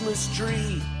Christmas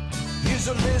tree, here's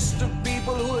a list of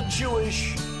people who are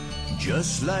Jewish,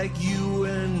 just like you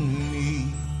and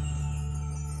me.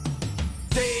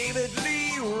 David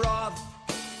Lee Roth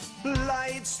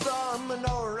lights the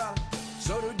menorah.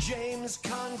 So do James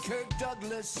Kirk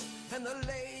Douglas and the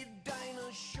late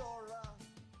Dinah Shore.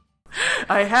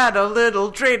 I had a little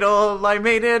dreidel, I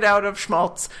made it out of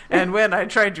schmaltz, and when I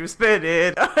tried to spin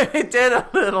it, I did a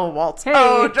little waltz. Hey.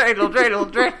 Oh, dreidel,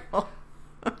 dreidel, dreidel.